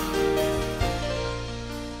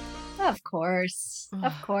 Of course.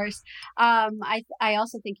 Of course. I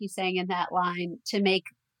also think you sang in that line to make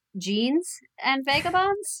jeans and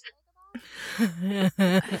vagabonds.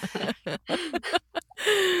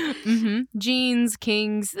 Jeans,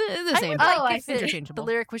 kings, the same. I It's think interchangeable. the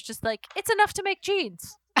lyric was just like, it's enough to make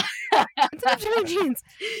jeans. It's enough to make jeans.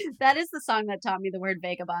 That is the song that taught me the word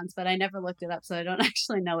vagabonds, but I never looked it up, so I don't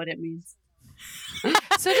actually know what it means.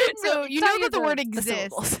 So You know that the word exists.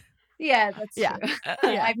 syllables. Yeah, that's Yeah.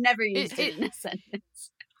 true. I've never used it in a sentence.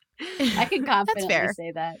 I can confidently fair.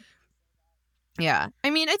 say that. Yeah. I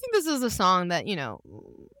mean, I think this is a song that, you know,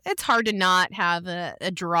 it's hard to not have a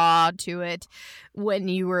draw to it when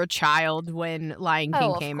you were a child, when Lion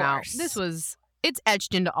King of came out. course. It's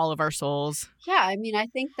etched into all of our souls. Yeah, I mean, I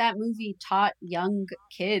think that movie taught young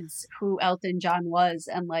kids who Elton John was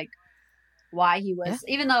and, like, why he was,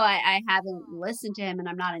 even though I haven't listened to him and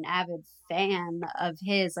I'm not an avid fan of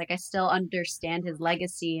his, like I still understand his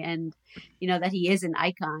legacy and, you know, that he is an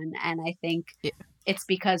icon. And I think it's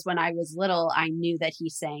because when I was little, I knew that he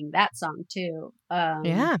sang that song too.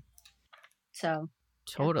 So.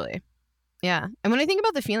 Totally. Yeah. And when I think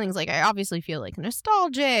about the feelings, like I obviously feel like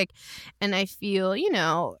nostalgic and I feel, you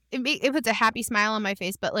know, it puts a happy smile on my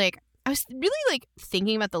face. But like I was really like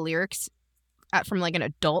thinking about the lyrics from like an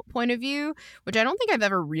adult point of view, which I don't think I've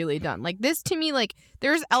ever really done. Like this to me, like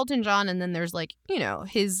there's Elton John and then there's like, you know,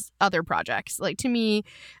 his other projects. Like to me,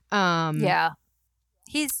 And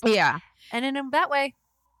in that way,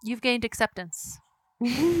 you've gained acceptance.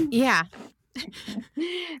 Yeah.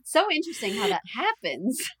 So interesting how that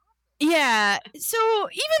happens. Yeah. So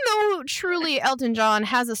even though truly Elton John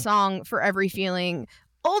has a song for every feeling,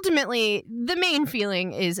 ultimately the main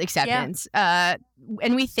feeling is acceptance.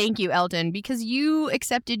 And we thank you, Elton, because you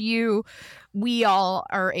accepted you. We all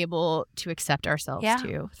are able to accept ourselves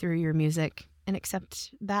too through your music and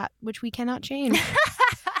accept that which we cannot change.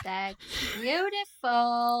 That's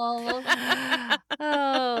beautiful.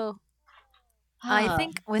 Oh. I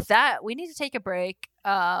think with that, we need to take a break,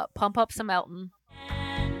 pump up some Elton.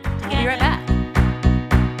 We'll be right back.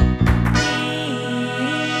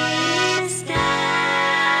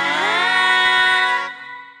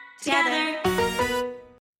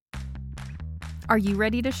 Are you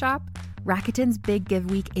ready to shop? Rakuten's Big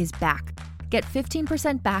Give Week is back. Get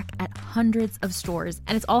 15% back at hundreds of stores,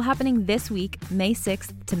 and it's all happening this week, May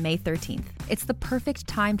 6th to May 13th. It's the perfect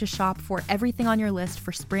time to shop for everything on your list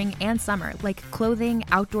for spring and summer, like clothing,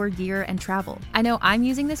 outdoor gear, and travel. I know I'm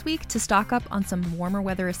using this week to stock up on some warmer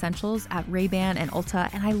weather essentials at Ray-Ban and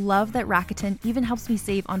Ulta, and I love that Rakuten even helps me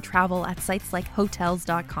save on travel at sites like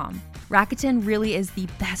Hotels.com. Rakuten really is the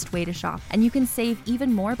best way to shop, and you can save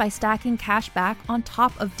even more by stacking cash back on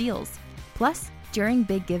top of deals. Plus, during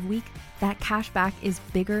Big Give Week, that cash back is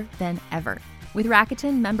bigger than ever. With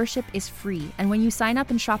Rakuten, membership is free, and when you sign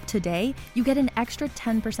up and shop today, you get an extra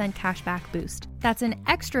 10% cash back boost. That's an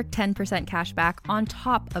extra 10% cash back on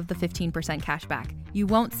top of the 15% cash back. You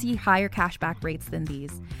won't see higher cash back rates than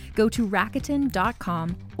these. Go to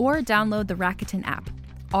Rakuten.com or download the Rakuten app.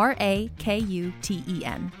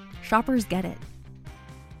 Rakuten. Shoppers get it.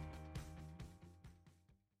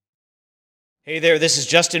 Hey there, this is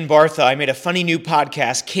Justin Bartha. I made a funny new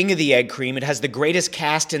podcast, King of the Egg Cream. It has the greatest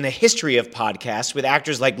cast in the history of podcasts with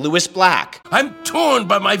actors like Louis Black. I'm torn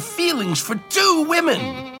by my feelings for two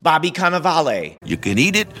women. Bobby Cannavale. You can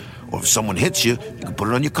eat it, or if someone hits you, you can put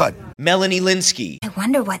it on your cut. Melanie Linsky. I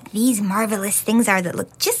wonder what these marvelous things are that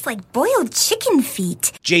look just like boiled chicken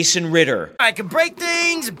feet. Jason Ritter. I can break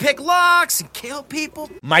things and pick locks and kill people.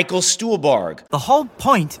 Michael Stuhlbarg. The whole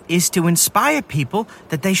point is to inspire people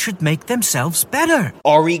that they should make themselves better.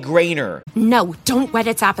 Ari Grainer. No, don't whet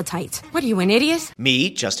its appetite. What are you, an idiot? Me,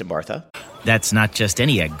 Justin Bartha. That's not just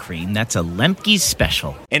any egg cream, that's a Lemke's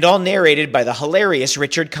special. And all narrated by the hilarious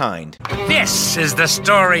Richard Kind. This is the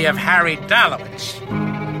story of Harry Dalowitz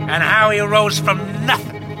and how he rose from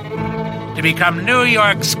nothing to become New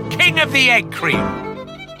York's King of the Egg Cream.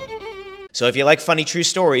 So if you like funny true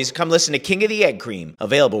stories, come listen to King of the Egg Cream,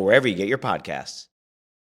 available wherever you get your podcasts.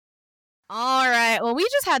 All right. Well, we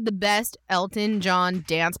just had the best Elton John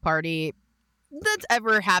dance party that's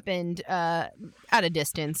ever happened at a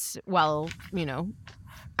distance while, you know,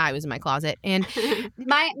 I was in my closet. And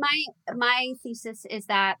my thesis is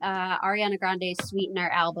that Ariana Grande's Sweetener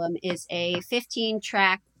album is a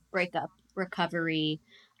 15-track breakup recovery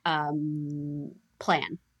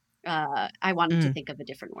plan. I wanted to think of a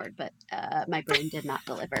different word, but my brain did not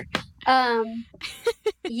deliver.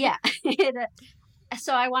 Yeah.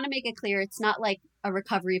 So I want to make it clear it's not like a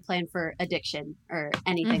recovery plan for addiction or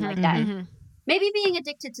anything like that. Mm-hmm. Maybe being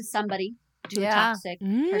addicted to somebody, to a toxic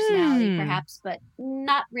personality perhaps, but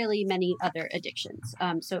not really many other addictions.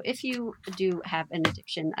 So if you do have an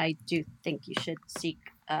addiction, I do think you should seek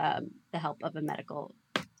the help of a medical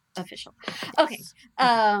official. Okay.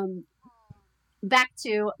 Back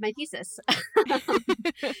to my thesis.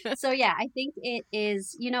 So yeah, I think it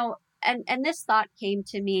is, you know, and this thought came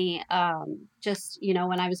to me just, you know,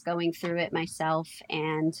 when I was going through it myself,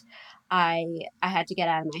 and I had to get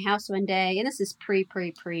out of my house one day, and this is pre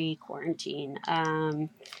quarantine.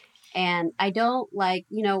 And I don't like,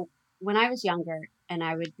 you know, when I was younger and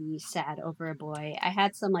I would be sad over a boy, I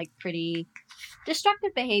had some like pretty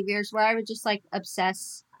destructive behaviors where I would just like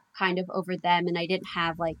obsess kind of over them, and I didn't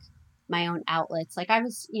have like my own outlets. Like I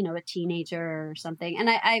was, you know, a teenager or something, and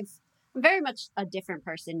I'm very much a different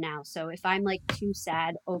person now. So if I'm like too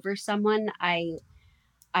sad over someone,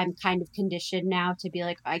 I'm kind of conditioned now to be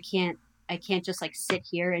like, I can't I can't just like sit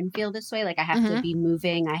here and feel this way. Like I have to be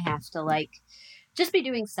moving. I have to like just be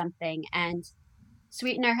doing something. And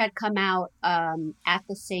Sweetener had come out at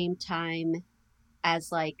the same time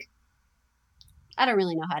as like, I don't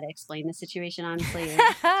really know how to explain the situation, honestly.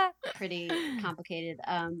 It's pretty complicated.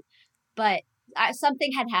 But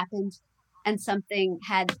something had happened and something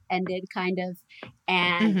had ended kind of.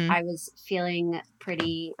 And I was feeling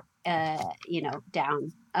pretty,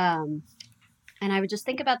 down. And I would just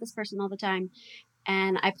think about this person all the time.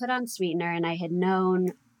 And I put on Sweetener, and I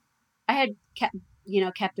had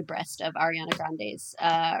kept abreast of Ariana Grande's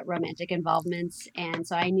romantic involvements. And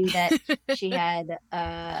so I knew that she had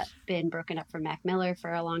been broken up from Mac Miller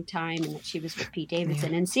for a long time, and that she was with Pete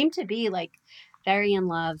Davidson and seemed to be like very in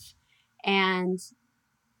love. And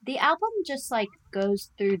the album just like goes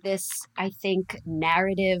through this, I think,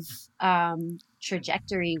 narrative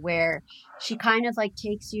trajectory where she kind of like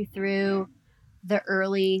takes you through the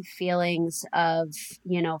early feelings of,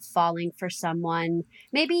 falling for someone,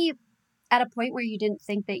 maybe at a point where you didn't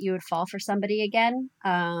think that you would fall for somebody again.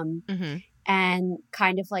 And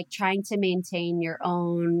kind of like trying to maintain your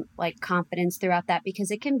own like confidence throughout that, because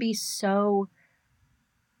it can be so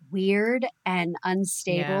weird and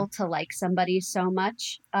unstable to like somebody so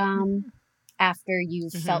much after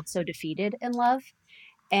you've felt so defeated in love.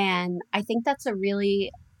 And I think that's a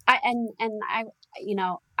really, I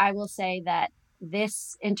will say that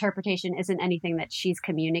this interpretation isn't anything that she's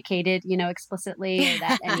communicated, explicitly, or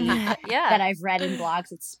that any that I've read in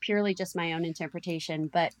blogs. It's purely just my own interpretation.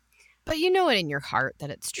 But you know it in your heart that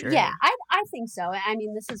it's true. Yeah, I think so. I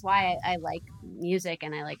mean, this is why I like music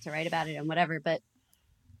and I like to write about it and whatever. But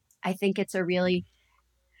I think it's a really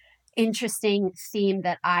interesting theme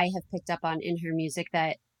that I have picked up on in her music,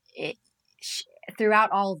 that throughout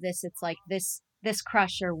all of this, it's like this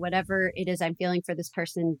crush or whatever it is I'm feeling for this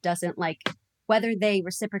person doesn't like, whether they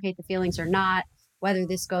reciprocate the feelings or not, whether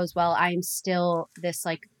this goes well, I'm still this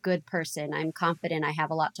like good person. I'm confident. I have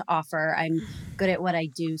a lot to offer. I'm good at what I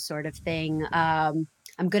do, sort of thing. I'm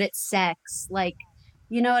good at sex. Like,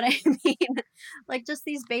 you know what I mean? Like just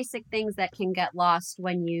these basic things that can get lost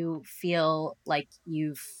when you feel like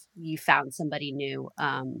you found somebody new.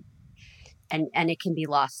 And it can be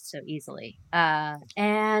lost so easily. I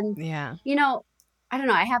don't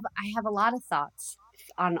know. I have a lot of thoughts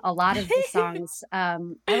on a lot of the songs. I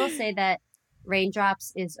will say that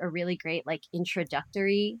Raindrops is a really great like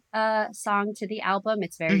introductory song to the album.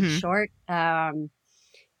 It's very short.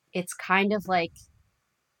 It's kind of like,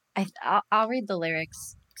 I'll read the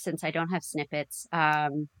lyrics since I don't have snippets.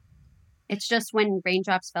 It's just, when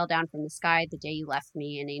raindrops fell down from the sky the day you left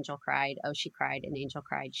me, an angel cried. Oh, she cried, an angel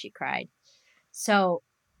cried, she cried. So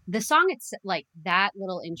the song, it's like that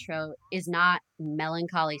little intro is not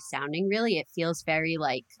melancholy sounding, really. It feels very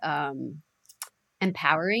like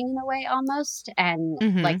empowering in a way almost, and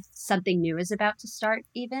like something new is about to start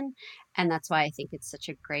even. And that's why I think it's such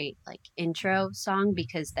a great like intro song,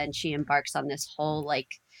 because then she embarks on this whole like,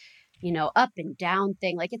 up and down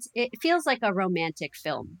thing. Like it feels like a romantic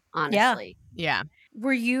film, honestly. Yeah.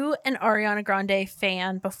 Were you an Ariana Grande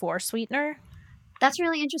fan before Sweetener? That's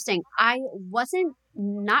really interesting. I wasn't,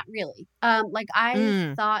 not really.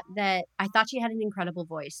 I thought she had an incredible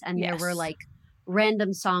voice, and there were like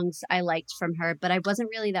random songs I liked from her, but I wasn't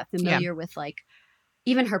really that familiar with like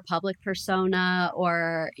even her public persona,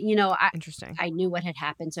 or interesting. I knew what had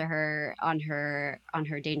happened to her on her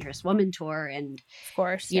Dangerous Woman tour, and of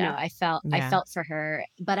course, I felt for her,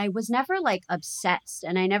 but I was never like obsessed,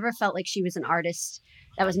 and I never felt like she was an artist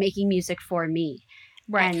that was making music for me.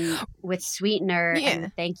 Right. And with Sweetener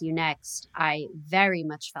and Thank You Next, I very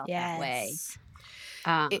much felt that way.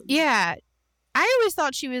 I always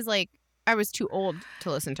thought she was like, I was too old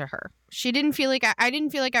to listen to her. She didn't feel like I didn't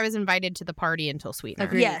feel like I was invited to the party until Sweetener.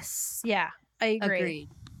 Agreed. Yes. Yeah. I agree. Agreed.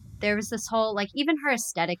 There was this whole like, even her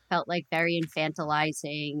aesthetic felt like very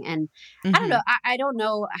infantilizing, and I don't know. I don't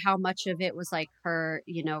know how much of it was like her,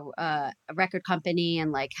 a record company,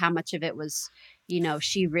 and like how much of it was,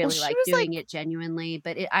 she really liked doing it genuinely.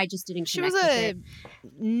 But I just didn't. She was a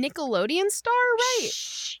Nickelodeon star,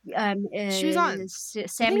 right? She was on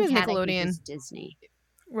Sam and Cat, Nickelodeon. Was Disney.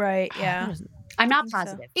 Right, yeah. I'm not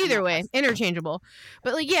positive. So. Either way, interchangeable.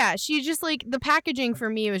 But like, yeah, she just like, the packaging for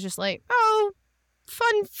me was just like, oh,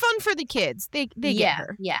 fun for the kids. They get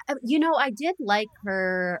her. Yeah. I did like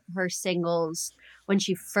her singles when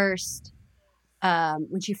she first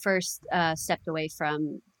stepped away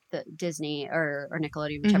from the Disney or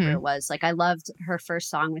Nickelodeon, whichever it was. Like, I loved her first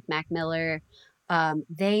song with Mac Miller.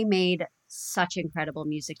 They made such incredible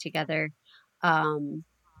music together.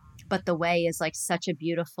 But The Way is like such a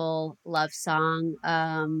beautiful love song.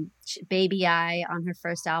 Baby I on her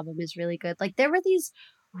first album is really good. Like there were these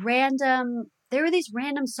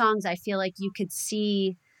random songs I feel like you could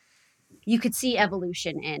see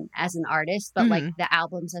evolution in as an artist, but like the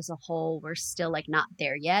albums as a whole were still like not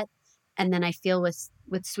there yet. And then I feel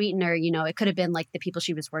with Sweetener, you know, it could have been like the people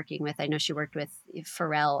she was working with. I know she worked with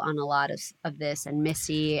Pharrell on a lot of this, and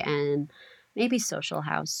Missy, and maybe Social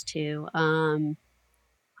House too.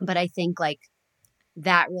 But I think like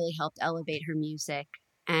that really helped elevate her music.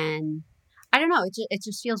 And I don't know, it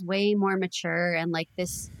just feels way more mature. And like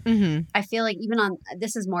this, I feel like even on,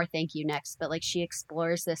 this is more Thank You Next, but like she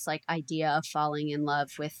explores this like idea of falling in love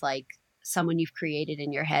with like someone you've created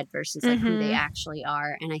in your head versus like who they actually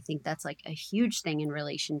are. And I think that's like a huge thing in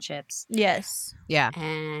relationships. Yes. Yeah.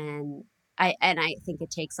 And I think it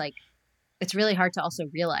takes like, it's really hard to also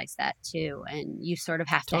realize that too. And you sort of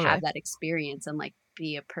have to have that experience and like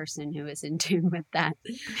be a person who is in tune with that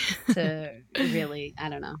to really, I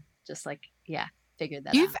don't know, just like, figure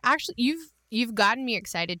that out. You've gotten me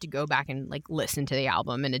excited to go back and like listen to the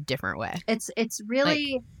album in a different way. It's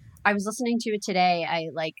really, like, I was listening to it today.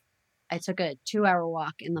 I took a 2-hour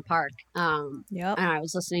walk in the park. And I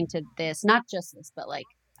was listening to this, not just this, but like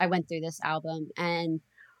I went through this album, and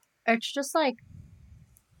it's just like,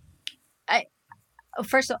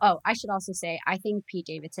 I should also say, I think Pete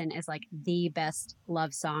Davidson is like the best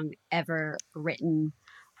love song ever written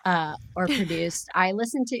or produced. I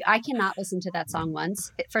cannot listen to that song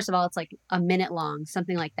once. First of all, it's like a minute long,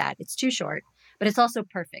 something like that. It's too short, but it's also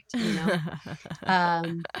perfect, you know?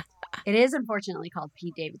 It is unfortunately called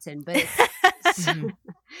Pete Davidson, but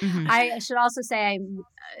I should also say I'm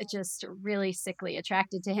just really sickly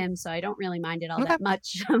attracted to him, so I don't really mind it all that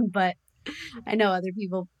much, but I know other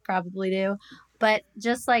people probably do. But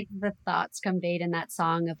just like the thoughts conveyed in that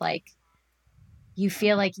song of like, you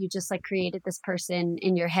feel like you just like created this person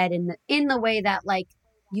in your head in the way that like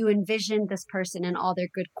you envisioned this person and all their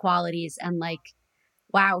good qualities, and like,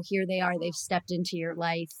 wow, here they are, they've stepped into your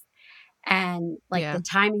life. And like the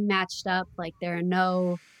timing matched up, like there are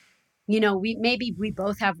no, you know, we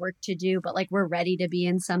both have work to do, but like we're ready to be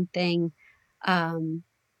in something. And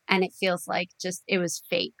it feels like just, it was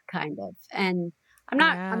fate kind of. And I'm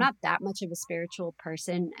not that much of a spiritual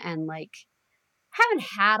person, and like haven't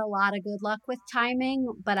had a lot of good luck with timing,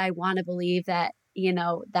 but I want to believe that, you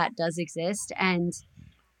know, that does exist. And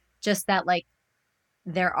just that like,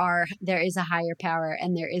 there is a higher power,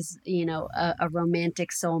 and there is, you know, a romantic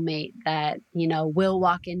soulmate that, you know, will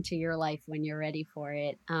walk into your life when you're ready for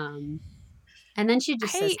it. And then she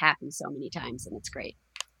just says happy so many times, and it's great.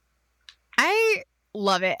 I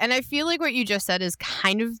love it. And I feel like what you just said is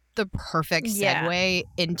kind of the perfect segue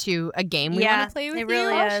into a game we want to play with you. It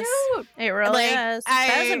really is. It really is.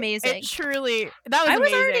 That was amazing. I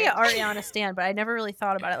was already an Ariana stan, but I never really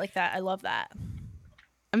thought about it like that. I love that.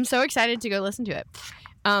 I'm so excited to go listen to it.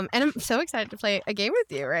 And I'm so excited to play a game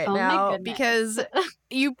with you right now because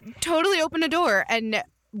you totally opened a door, and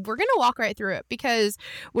we're going to walk right through it. Because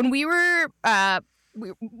when we were,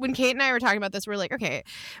 when Kate and I were talking about this, we're like, okay,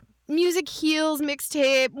 music heals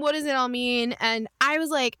mixtape, what does it all mean? And I was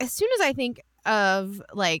like, as soon as I think of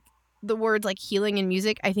like the words like healing in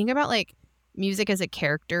music, I think about like music as a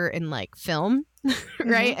character in like film,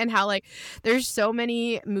 right? And how like there's so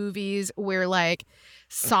many movies where like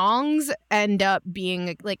songs end up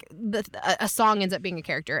being like a song ends up being a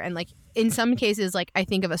character, and like in some cases like I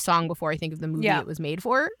think of a song before I think of the movie it was made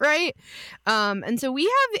for, right? And so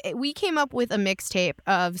we came up with a mixtape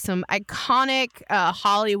of some iconic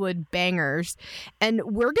Hollywood bangers, and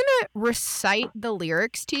we're gonna recite the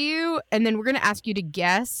lyrics to you, and then we're gonna ask you to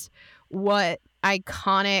guess what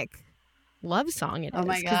iconic love song it is. Oh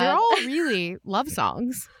my God. Because they're all really love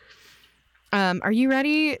songs. Are you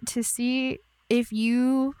ready to see if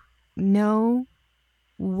you know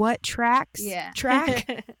what track?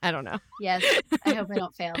 I don't know. Yes. I hope I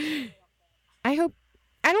don't fail. I don't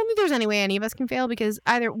think there's any way any of us can fail, because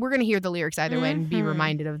either we're going to hear the lyrics either way and be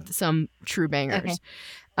reminded of some true bangers.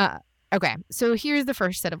 Okay. So here's the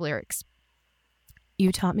first set of lyrics.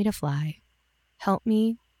 You taught me to fly. Help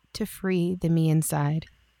me to free the me inside.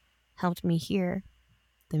 Helped me hear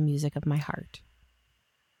the music of my heart.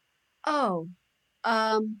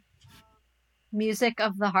 Music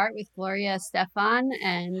of the Heart with Gloria Estefan,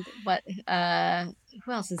 and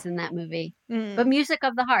who else is in that movie? But Music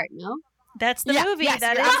of the Heart, no? That's the movie. Yes,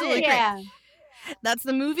 that you're is absolutely it. correct. That's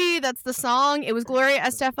the movie. That's the song. It was Gloria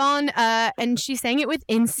Estefan, and she sang it with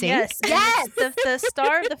NSYNC. Yes. The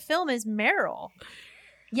star of the film is Meryl.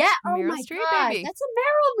 Yeah. Meryl Oh my Streep, God. baby. That's a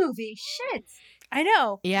Meryl movie. Shit. I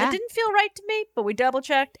know. Yeah. It didn't feel right to me, but we double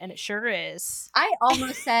checked and it sure is. I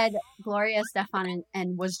almost said Gloria Estefan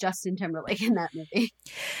and was Justin Timberlake in that movie.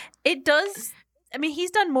 It does. I mean,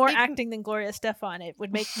 he's done more acting than Gloria Estefan. It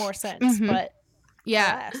would make more sense, but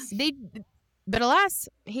yeah, but alas,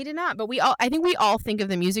 he did not. But I think we all think of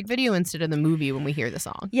the music video instead of the movie when we hear the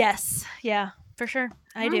song. Yes, yeah, for sure.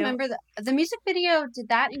 I do remember the music video. Did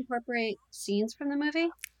that incorporate scenes from the movie?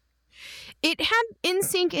 It had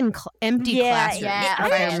NSYNC in empty classrooms. Yeah. I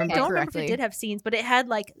if I don't remember remember if correctly. it did have scenes, but it had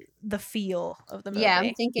like the feel of the movie. Yeah,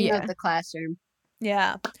 I'm thinking of the classroom.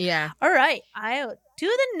 Yeah. Yeah. All right. I'll do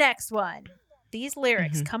the next one. These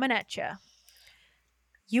lyrics coming at you.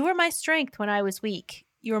 You were my strength when I was weak.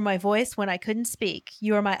 You were my voice when I couldn't speak.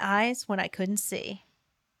 You were my eyes when I couldn't see.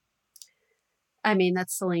 I mean,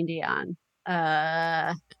 that's Celine Dion.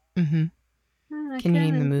 Can you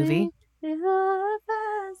name the movie?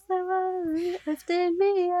 Lifted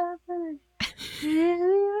me up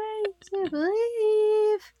to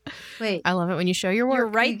believe. Wait, I love it when you show your work. You're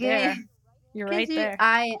right there. You're right there.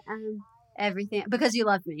 I am everything because you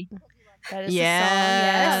loved me. That is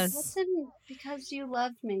Yes. the song. Yes. Listen, because you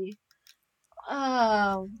loved me.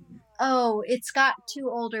 Oh, it's got 2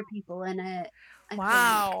 older people in it. I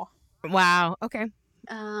Wow. Wow. Okay.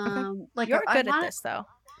 think. Like You're good at this, though.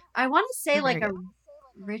 I want to say There like you a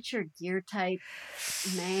Richard Gere type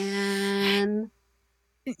man.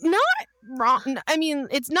 Not wrong. I mean,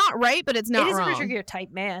 it's not right, but it's not It is wrong. a Richard Gere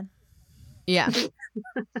type man. Yeah.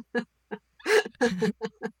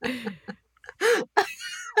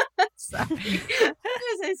 Sorry.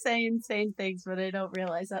 I say insane things, but I don't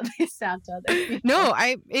realize how they sound to other people. No,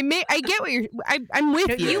 I get what I'm with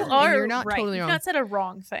No, you. you and are you're not right. totally You've wrong. not said a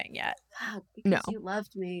wrong thing yet. Because you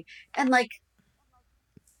loved me. And like,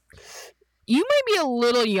 You might be a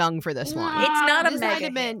little young for this one. It's not a This might mega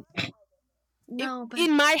have been. No, but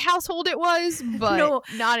In my household, it was, but No,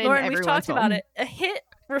 not in Lauren, everyone's we've talked about home. it. A hit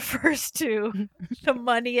refers to the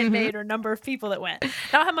money it made or number of people that went,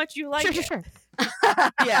 not how much you like it. Sure.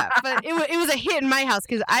 Yeah, but it was a hit in my house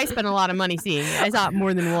because I spent a lot of money seeing it. I saw it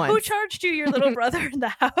more than once. Who charged you, your little brother, in the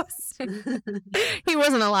house? He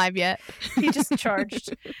wasn't alive yet. He just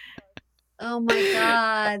charged. oh my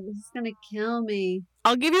god, this is gonna kill me.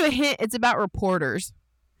 I'll give you a hint. It's about reporters.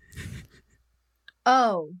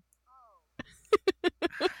 Oh,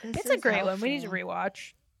 It's a great one. We need to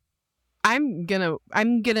rewatch. I'm gonna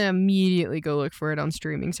immediately go look for it on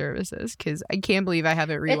streaming services because I can't believe I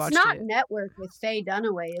haven't rewatched it's not it. Network with Faye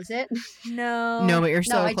Dunaway, is it? No. No, but you're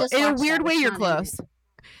No, so I close. just In a watched weird that. way, It's you're not in it. close.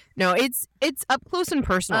 No, it's up close and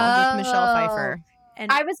personal with Michelle Pfeiffer.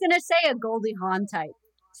 And I was gonna say a Goldie Hawn type.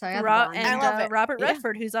 Sorry, I Robert love it. Robert Yeah.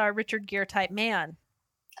 Redford, who's our Richard Gere type man.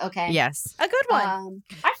 Okay. Yes. A good one.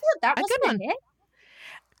 I feel that A wasn't good a one. hit.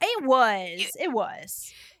 It was.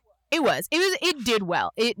 It was. It did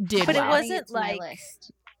well. It did But well. it Adding wasn't to my like.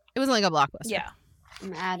 list. It wasn't like a blockbuster. Yeah.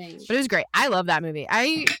 I'm adding. But it was great. I love that movie.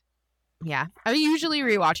 I usually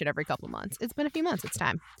rewatch it every couple months. It's been a few months. It's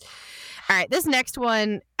time. All right, this next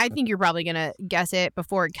one, I think you're probably gonna guess it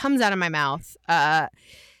before it comes out of my mouth. Then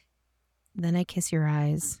I kiss your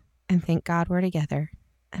eyes and thank God we're together,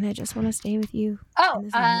 and I just want to stay with you. Oh, in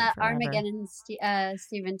this moment forever. Armageddon,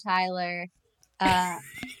 Steven Tyler. And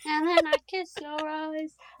then I kiss your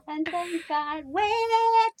eyes, and thank God we're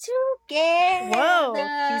together. Whoa,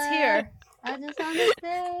 he's here. I just want to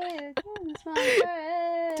stay.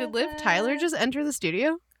 Did Liv Tyler just enter the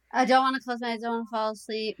studio? I don't want to close my eyes. I don't want to fall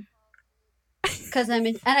asleep.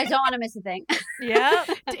 And I don't want to miss a thing. Yep.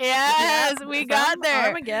 Yes, we got there.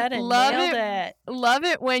 Armageddon. Love Nailed it. Love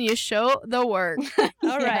it when you show the work.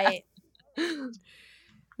 All right.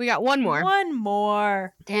 We got one more. One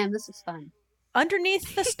more. Damn, this is fun.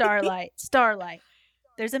 Underneath the starlight,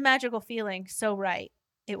 there's a magical feeling so right.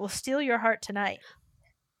 It will steal your heart tonight.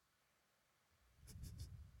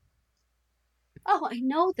 Oh, I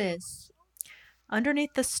know this.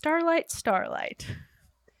 Underneath the starlight.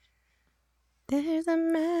 There's a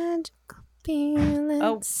magical feeling.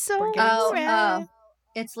 Oh, so Oh,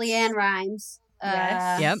 it's Leanne Rimes.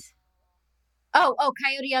 Yes. Yep. Oh,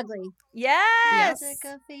 Coyote Ugly. Yes.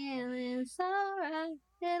 Magical feeling so right.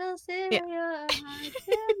 It'll steal Yeah. your heart tonight.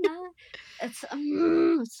 It's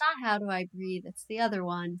not How Do I Breathe. It's the other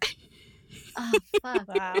one. Oh fuck!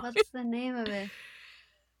 Wow. What's the name of it?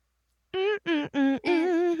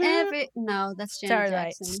 No, that's Janet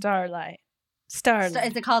Jackson. Starlight.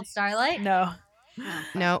 Is it called Starlight? No.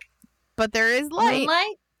 No, but there is light.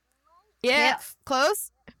 Moonlight? Yeah,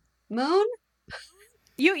 close. Moon?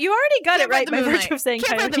 You already got Can't it right fight by the virtue moonlight. of saying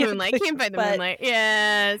Can't fight the Coyote moonlight. Ugly, Can't fight the but- moonlight.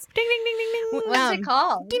 Yes. Ding ding ding ding ding. What's it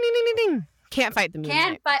called? Ding ding ding ding ding. Can't fight the moonlight.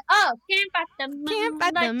 Can't fight the moonlight. Can't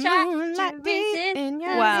fight the moonlight deep in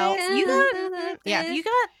your Wow, eyes. you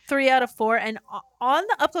got 3 out of 4, and on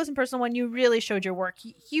the up close and personal one, you really showed your work.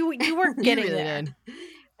 You were getting really there. did.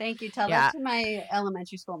 Thank you. Tell that to my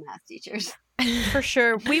elementary school math teachers. For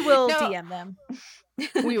sure. We will DM them.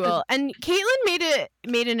 We will. And Caitlin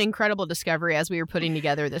made an incredible discovery as we were putting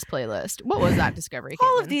together this playlist. What was that discovery, Caitlin?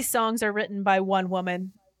 All of these songs are written by one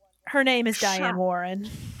woman. Her name is Diane Warren.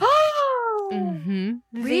 Mm-hmm.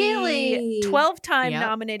 Really? 12-time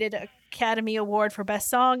nominated Academy Award for Best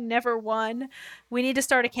Song, never won. We need to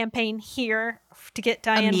start a campaign here to get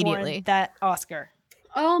Diane Warren that Oscar.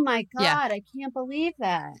 Oh my God, Yeah. I can't believe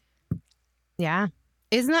that. Yeah.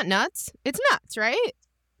 Isn't that nuts? It's nuts, right?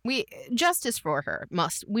 Justice for her.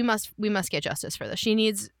 We must get justice for this. She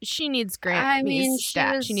needs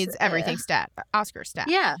stat. She needs everything stat. Oscar stat.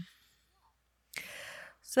 Yeah.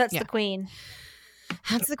 So that's the queen.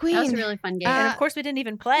 That's the queen. That was a really fun game. And of course, we didn't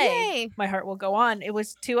even play My Heart Will Go On. It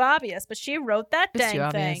was too obvious, but she wrote that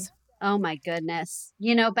dang thing. Oh my goodness.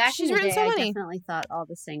 You know, back She's in the written day, so I many. definitely thought all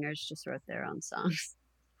the singers just wrote their own songs.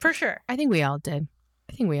 For sure. I think we all did.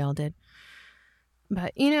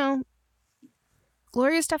 But, Gloria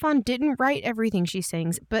Estefan didn't write everything she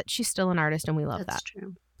sings, but she's still an artist, and we love that. That's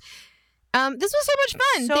true. This was so much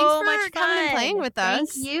fun. So Thanks for much coming and fun. playing with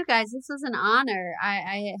us. Thank you guys. This was an honor.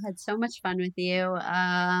 I had so much fun with you.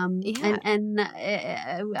 We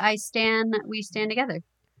stand together.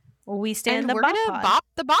 Well, we stand And the we're bop gonna pod. bop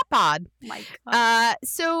the bop pod. My God.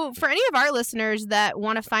 So for any of our listeners that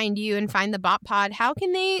want to find you and find the bop pod, how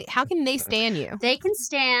can they stan you? They can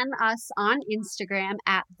stan us on Instagram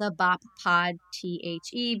at the Bop Pod,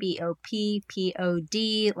 THEBOPPOD,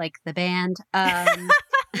 like the band.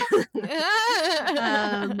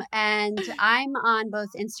 And I'm on both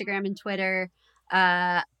Instagram and Twitter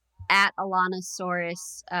at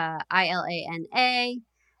Alanasaurus, ILANASAU,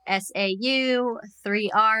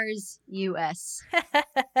 3 R's, US.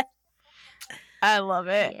 I love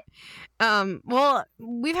it. Well,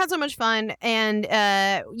 we've had so much fun, and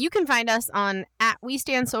you can find us on at We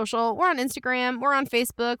Stand Social. We're on Instagram, we're on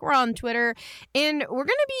Facebook, we're on Twitter, and we're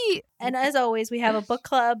gonna be. And as always, we have a book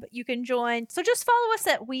club you can join. So just follow us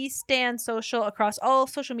at We Stand Social across all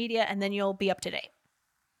social media, and then you'll be up to date.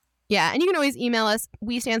 Yeah, and you can always email us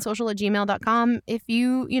westandsocial@gmail.com if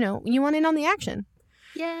you want in on the action.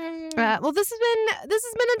 Yay! Well, this has been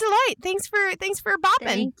a delight. Thanks for bopping.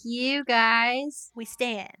 Thank you guys. We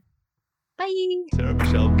stand. Bye. Sarah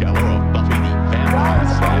Michelle Gellar.